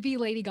pretended to be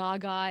Lady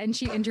Gaga and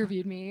she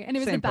interviewed me, and it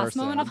was the best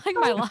moment of like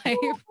my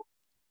life.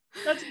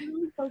 That's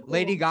really so cool.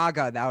 Lady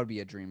Gaga, that would be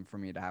a dream for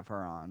me to have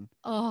her on.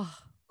 Oh,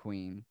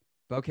 Queen.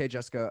 But okay,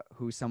 Jessica,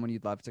 who's someone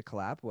you'd love to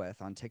collab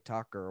with on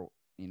TikTok or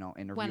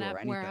interview or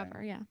anything?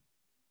 Wherever, yeah.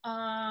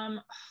 I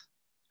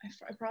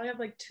probably have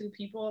like two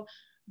people,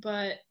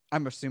 but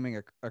I'm assuming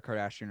a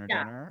Kardashian or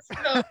Jenner.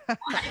 So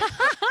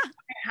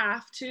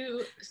have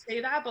to say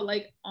that, but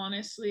like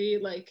honestly,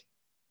 like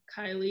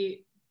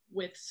Kylie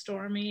with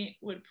Stormi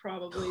would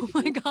probably Oh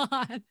my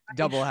God.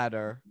 Double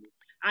header.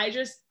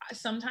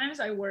 Sometimes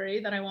I worry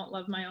that I won't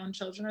love my own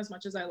children as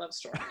much as I love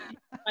Stormi.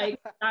 Like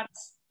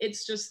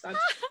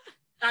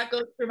that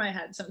goes through my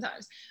head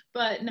sometimes.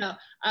 But no,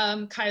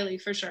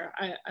 Kylie for sure.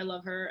 I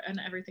love her and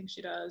everything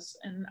she does,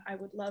 and I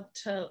would love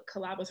to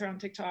collab with her on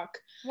TikTok.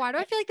 Why do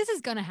I feel like this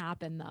is gonna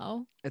happen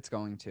though? It's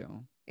going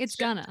to. It's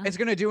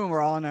gonna do when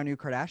we're all in our new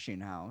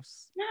Kardashian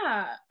house.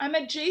 Yeah, I'm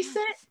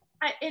adjacent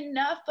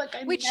enough. Like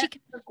I Wait, met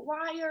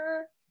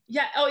McGuire.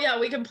 Yeah. Oh yeah,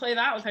 we can play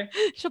that with her.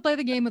 She'll play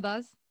the game with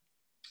us.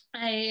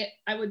 I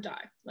would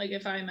die. Like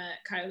if I met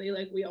Kylie,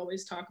 like we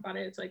always talk about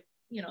it. It's like,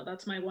 you know,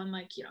 that's my one,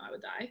 like, you know, I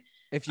would die.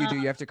 If you do,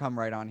 you have to come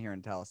right on here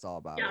and tell us all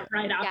about it. Yeah,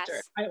 right after.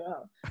 Yes. I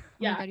will.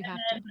 Yeah. Oh God, you have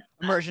to.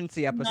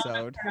 Emergency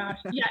episode.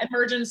 Yeah,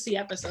 emergency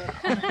episode.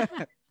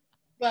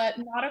 But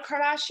not a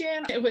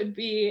Kardashian. It would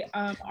be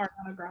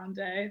Ariana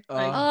Grande.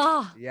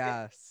 Like,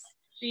 yes.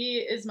 She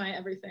is my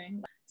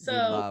everything. So we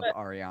love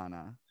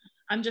Ariana.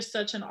 I'm just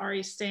such an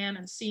Ari stan,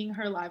 and seeing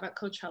her live at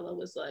Coachella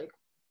was like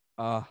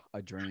a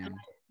dream.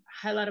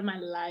 Highlight of my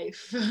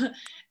life.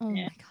 Oh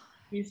my God.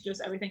 He's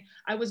just everything.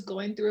 I was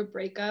going through a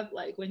breakup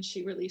like when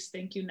she released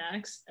Thank You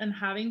Next, and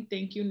having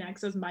Thank You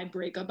Next as my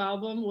breakup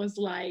album was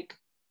like,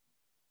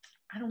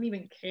 I don't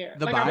even care.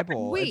 The like,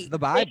 Bible. It's the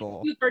Bible.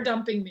 Thank you for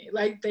dumping me.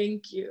 Like,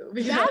 thank you.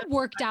 That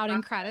worked out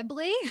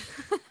incredibly.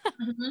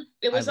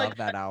 It was I love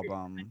that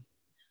album.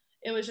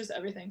 It was just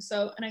everything.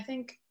 So, and I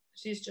think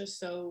she's just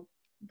so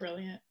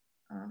brilliant.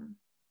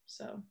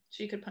 So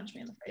she could punch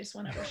me in the face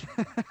whenever she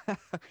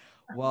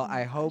Well,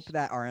 I hope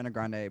that Ariana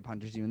Grande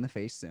punches you in the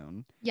face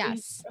soon.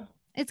 Yes.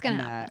 It's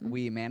gonna happen.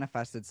 We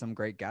manifested some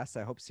great guests.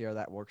 I hope, Sierra,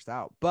 that works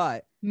out.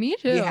 But me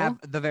too. We have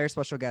the very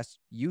special guest,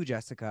 you,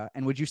 Jessica.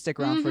 And would you stick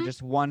around for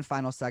just one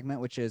final segment,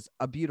 which is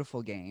a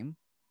beautiful game?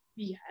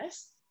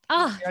 Yes.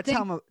 Oh,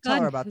 Sierra,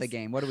 tell her about the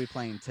game. What are we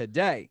playing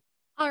today?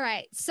 All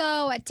right.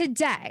 So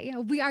today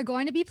we are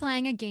going to be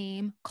playing a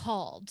game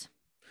called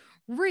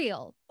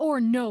Real or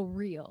No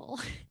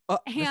Real.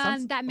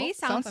 And that may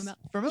sound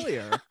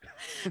familiar.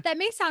 That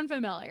may sound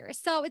familiar.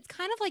 So it's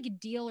kind of like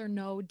deal or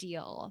no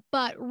deal,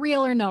 but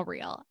real or no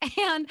real.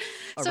 And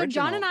so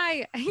John and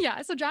I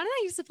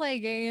used to play a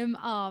game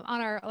on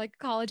our like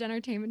college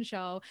entertainment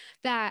show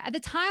that at the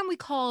time we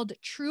called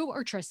True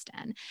or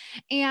Tristan.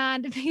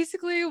 And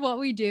basically what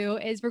we do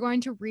is we're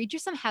going to read you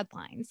some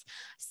headlines.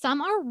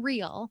 Some are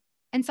real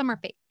and some are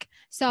fake.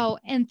 So,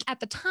 and at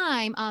the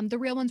time, the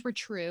real ones were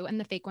True and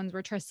the fake ones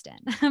were Tristan.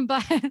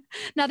 But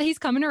now that he's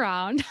coming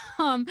around,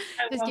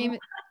 this game,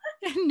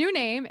 new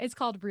name is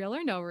called Real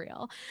or No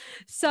Real.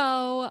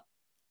 So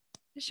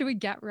should we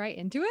get right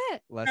into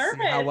it? Let's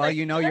see how well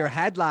you know your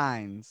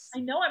headlines.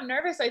 I know I'm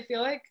nervous. I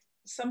feel like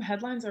some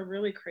headlines are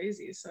really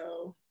crazy.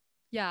 So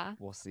yeah,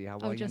 we'll see how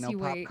well you know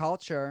pop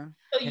culture.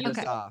 So Hit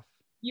us off.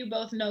 You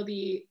both know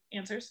the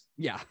answers?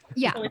 Yeah.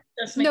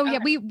 So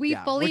we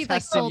fully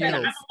like told I'm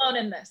alone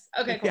in this.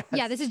 Okay, cool. Yes.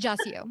 Yeah, this is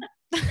just you.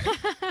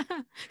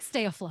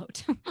 Stay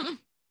afloat.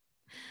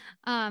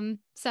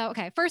 So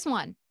okay, first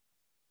one.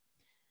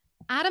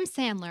 Adam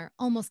Sandler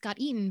almost got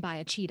eaten by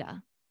a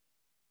cheetah.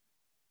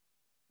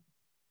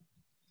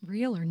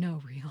 Real or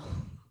no real?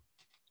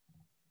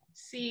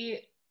 See,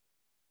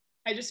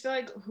 I just feel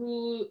like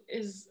who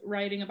is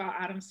writing about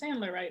Adam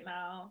Sandler right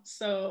now?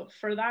 So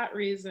for that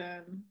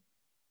reason,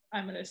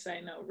 I'm going to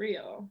say no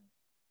real.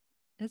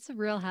 It's a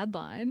real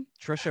headline.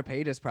 Trisha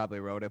Paytas probably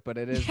wrote it, but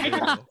it is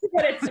real.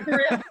 But it's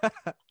real.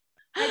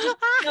 I just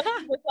feel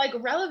like it's like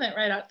relevant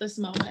right at this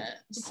moment.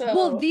 So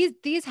well,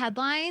 these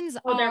headlines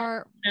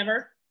are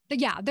never.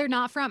 Yeah, they're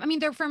not from. I mean,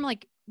 they're from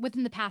like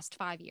within the past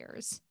 5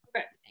 years.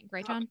 Okay, I think,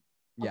 right, John?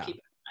 Yeah.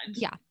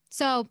 Yeah.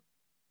 So.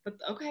 But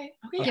okay.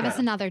 Give us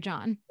another,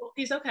 John. Well,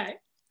 he's okay.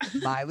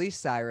 Miley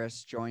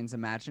Cyrus joins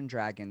Imagine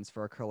Dragons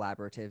for a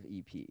collaborative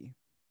EP.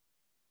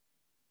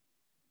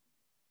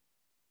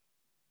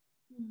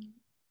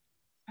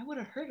 I would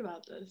have heard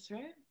about this,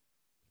 right?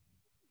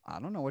 I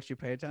don't know what you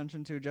pay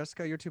attention to,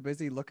 Jessica. You're too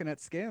busy looking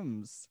at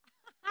Skims.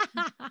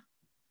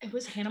 It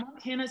was Hannah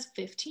Montana's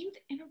 15th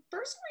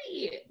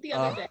anniversary the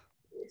other day.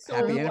 So,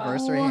 happy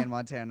anniversary, Hannah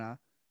Montana.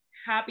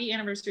 Happy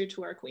anniversary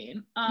to our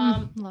queen.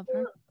 Love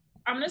her.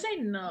 I'm gonna say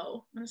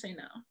no.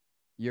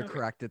 You're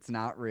correct. It's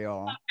not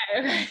real.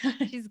 Okay.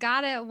 She's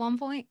got it at one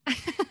point.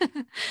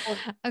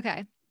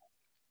 Okay.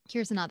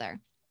 Here's another.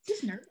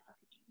 Just nervous.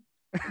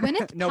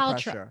 Gwyneth no Paltrow.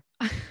 Pressure.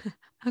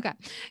 Okay.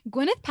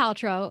 Gwyneth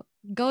Paltrow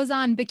goes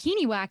on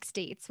bikini wax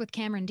dates with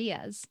Cameron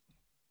Diaz.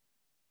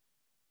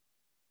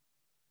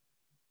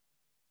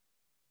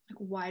 Like,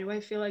 why do I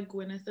feel like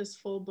Gwyneth is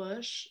full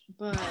bush?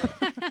 But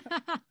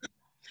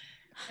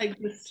like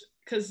just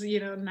because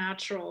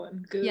natural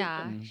and goop.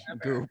 Yeah. And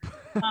goop.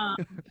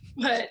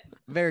 But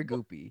very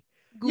goopy.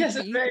 Yes,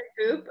 it's very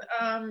goop.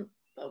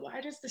 But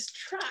why does this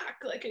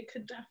track like it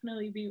could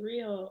definitely be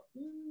real?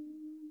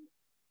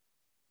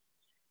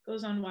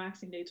 Goes on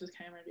waxing dates with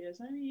Cameron Diaz.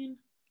 I mean,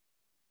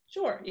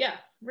 sure, yeah,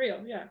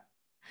 real, yeah.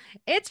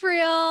 It's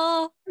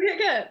real. Okay,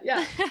 good,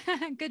 yeah.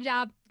 Good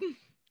job.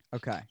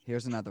 Okay,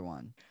 here's another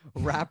one.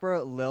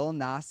 Rapper Lil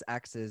Nas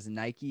X's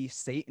Nike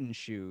Satan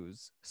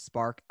shoes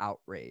spark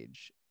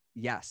outrage.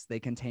 Yes, they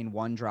contain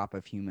 1 drop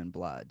of human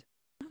blood.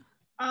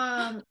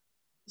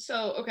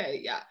 So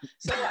okay, yeah.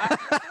 So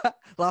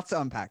lots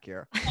to unpack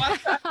here.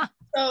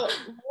 So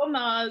Lil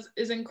Nas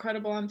is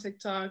incredible on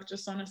TikTok.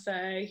 Just want to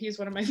say he's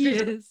one of my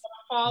favorites.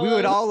 We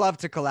would all love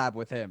to collab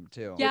with him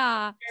too.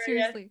 Yeah,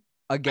 seriously.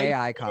 A gay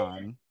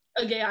icon.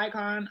 A gay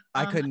icon.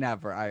 I could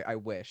never. I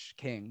wish.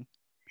 King.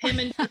 Him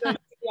and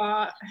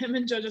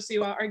Jojo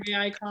Siwa are gay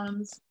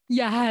icons.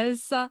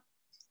 Yes.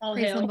 All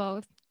praise hail. them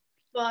both.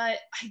 But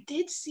I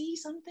did see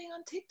something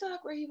on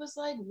TikTok where he was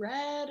like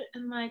red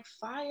and like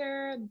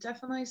fire,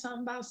 definitely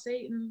something about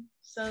Satan.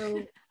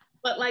 So,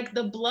 but like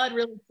the blood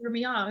really threw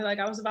me off. Like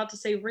I was about to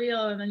say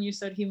real, and then you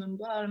said human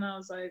blood, and I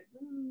was like,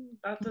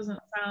 that doesn't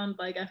sound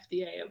like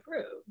FDA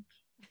approved.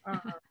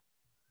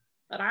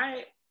 But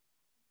I'm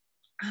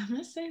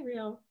gonna say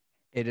real.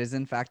 It is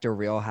in fact a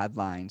real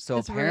headline. So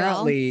it's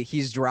apparently real.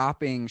 He's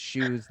dropping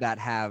shoes that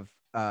have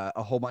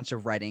a whole bunch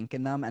of red ink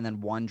in them and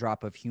then 1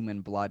 drop of human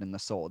blood in the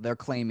sole. They're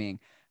claiming,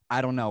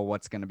 I don't know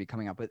what's going to be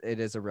coming up, but it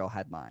is a real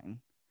headline.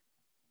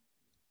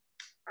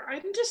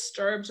 I'm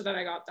disturbed that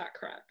I got that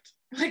correct.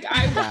 Like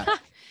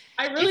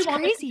I really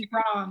want it to be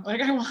wrong.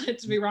 Like I want it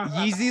to be wrong.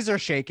 Yeezys are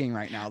shaking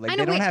right now. Like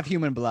they don't have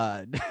human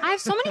blood. I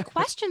have so many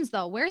questions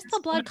though. Where's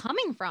the blood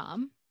coming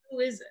from? Who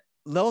is it?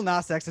 Lil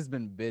Nas X has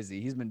been busy.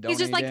 He's been donating.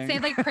 He's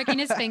just like pricking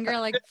his finger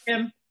like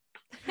him.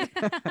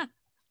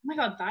 Oh my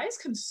god, that is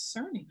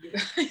concerning, you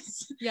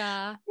guys.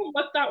 Yeah. We'll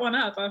look that one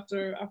up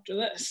after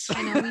this.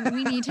 I know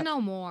we need to know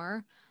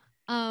more.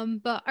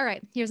 But all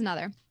right, here's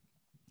another.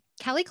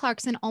 Kelly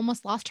Clarkson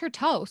almost lost her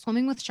toe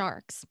swimming with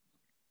sharks.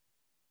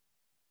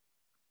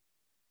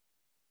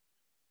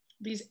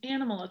 These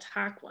animal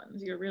attack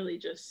ones, you're really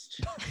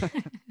just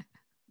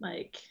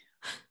like,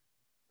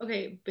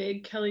 okay,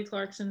 big Kelly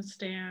Clarkson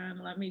stan.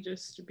 Let me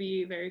just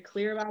be very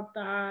clear about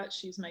that.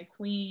 She's my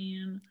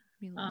queen.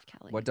 We love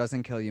Kelly. What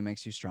doesn't kill you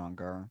makes you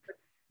stronger.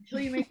 Kill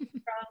you makes you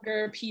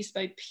stronger, piece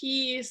by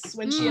piece.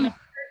 When she announced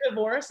her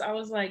divorce, I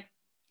was like,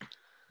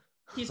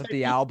 but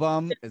the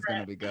album is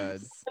gonna be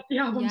good. The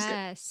album's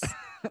yes.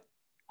 good.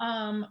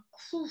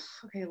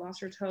 Okay, lost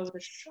her toe with a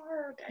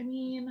shark. I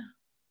mean,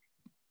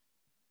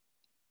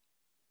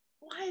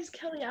 why is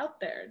Kelly out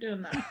there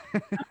doing that?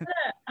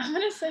 I'm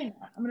gonna say no.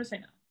 I'm gonna say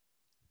no.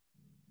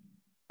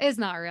 It's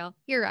not real.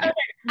 You're right.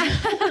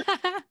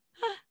 Okay.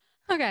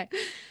 Okay.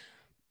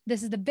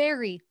 This is the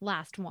very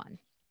last one.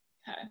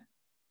 Okay.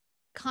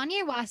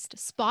 Kanye West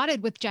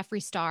spotted with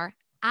Jeffree Star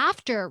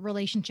after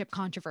relationship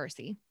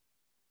controversy.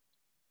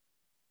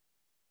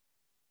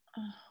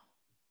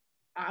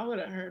 I would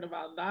have heard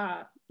about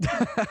that.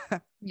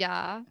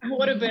 Yeah. I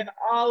would have been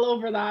all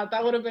over that.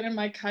 That would have been in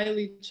my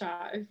Kylie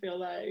chat, I feel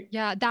like.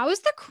 Yeah, that was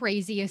the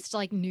craziest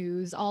like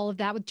news, all of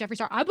that with Jeffree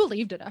Star. I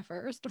believed it at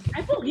first.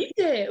 I believed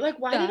it. Like,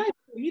 why did I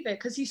believe it?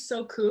 Because he's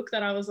so kook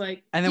that I was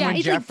like. And then when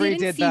Jeffree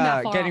did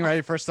the getting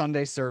ready for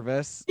Sunday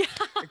service,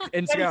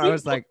 Instagram, I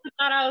was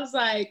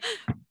like,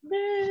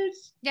 bitch.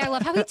 Yeah, I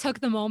love how he took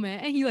the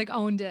moment and he like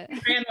owned it.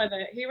 He ran with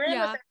it. He ran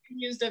with it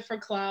and used it for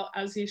clout,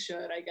 as he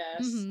should, I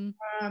guess.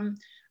 Mm-hmm.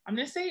 I'm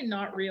gonna say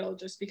not real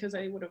just because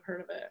I would have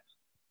heard of it.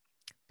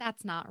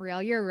 That's not real.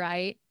 You're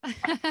right.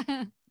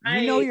 You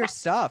know your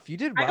stuff. You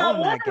did well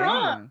in that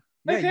game.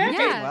 Yeah, you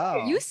did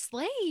well. You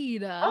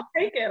slayed. I'll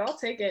take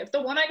it. If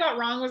the one I got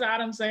wrong was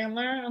Adam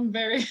Sandler, I'm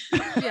very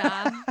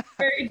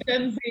very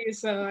Gen Z.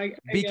 So I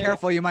be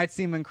careful. You might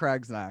see him in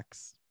Craig's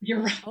next. You're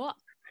right. Oh.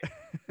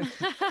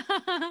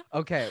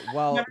 Okay,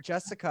 well,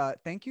 Jessica,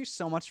 thank you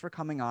so much for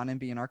coming on and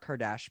being our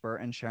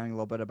Kardashbert and sharing a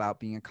little bit about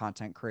being a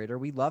content creator.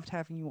 We loved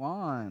having you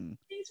on.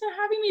 Thanks for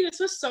having me. This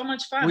was so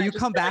much fun. Will you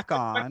come back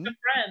on?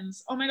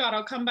 Friends. Oh my god,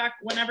 I'll come back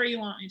whenever you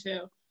want me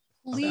to.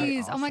 Please. Okay,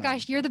 awesome. Oh my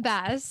gosh, you're the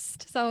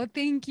best. So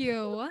thank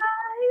you.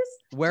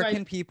 Guys. Where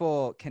can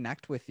people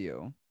connect with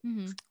you?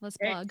 Mm-hmm. Let's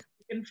plug.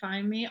 You can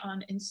find me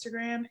on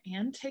Instagram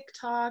and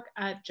TikTok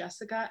at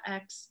Jessica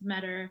X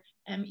Meador,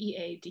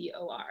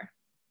 MEADOR.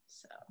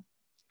 So.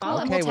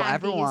 Okay, well,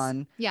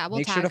 everyone, we'll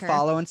make sure to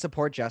follow and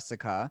support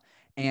Jessica.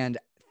 And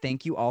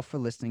thank you all for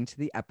listening to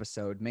the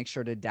episode. Make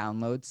sure to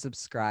download,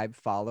 subscribe,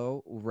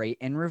 follow, rate,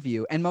 and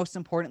review. And most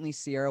importantly,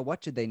 Sierra,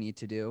 what should they need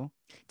to do?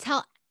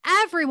 Tell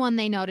everyone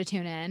they know to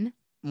tune in.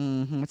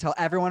 Mm-hmm. Tell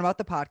everyone about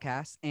the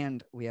podcast.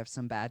 And we have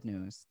some bad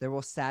news. There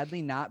will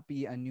sadly not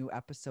be a new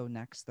episode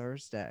next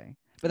Thursday.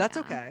 But that's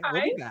okay.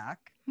 We'll be back.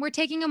 We're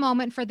taking a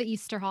moment for the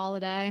Easter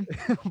holiday.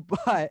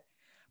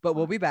 But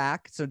we'll be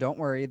back, so don't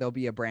worry. There'll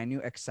be a brand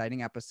new,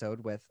 exciting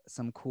episode with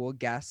some cool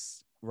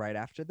guests right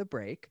after the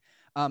break.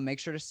 Make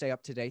sure to stay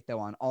up to date, though,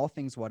 on all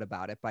things What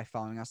About It by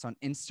following us on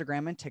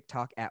Instagram and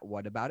TikTok at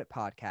What About It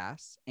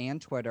Podcast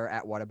and Twitter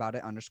at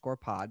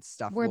WhatAboutIt_pod.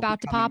 Stuff we're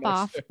about to pop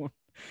off.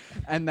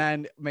 And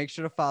then make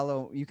sure to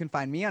follow. You can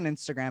find me on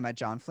Instagram at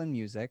John Flynn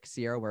Music.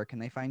 Sierra, where can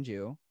they find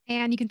you?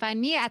 And you can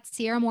find me at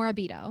Sierra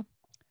Morabito.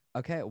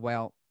 Okay,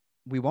 well.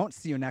 We won't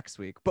see you next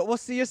week, but we'll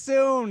see you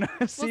soon.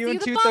 See you in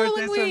 2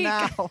 Thursdays from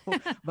now.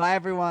 Bye,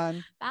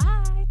 everyone. Bye.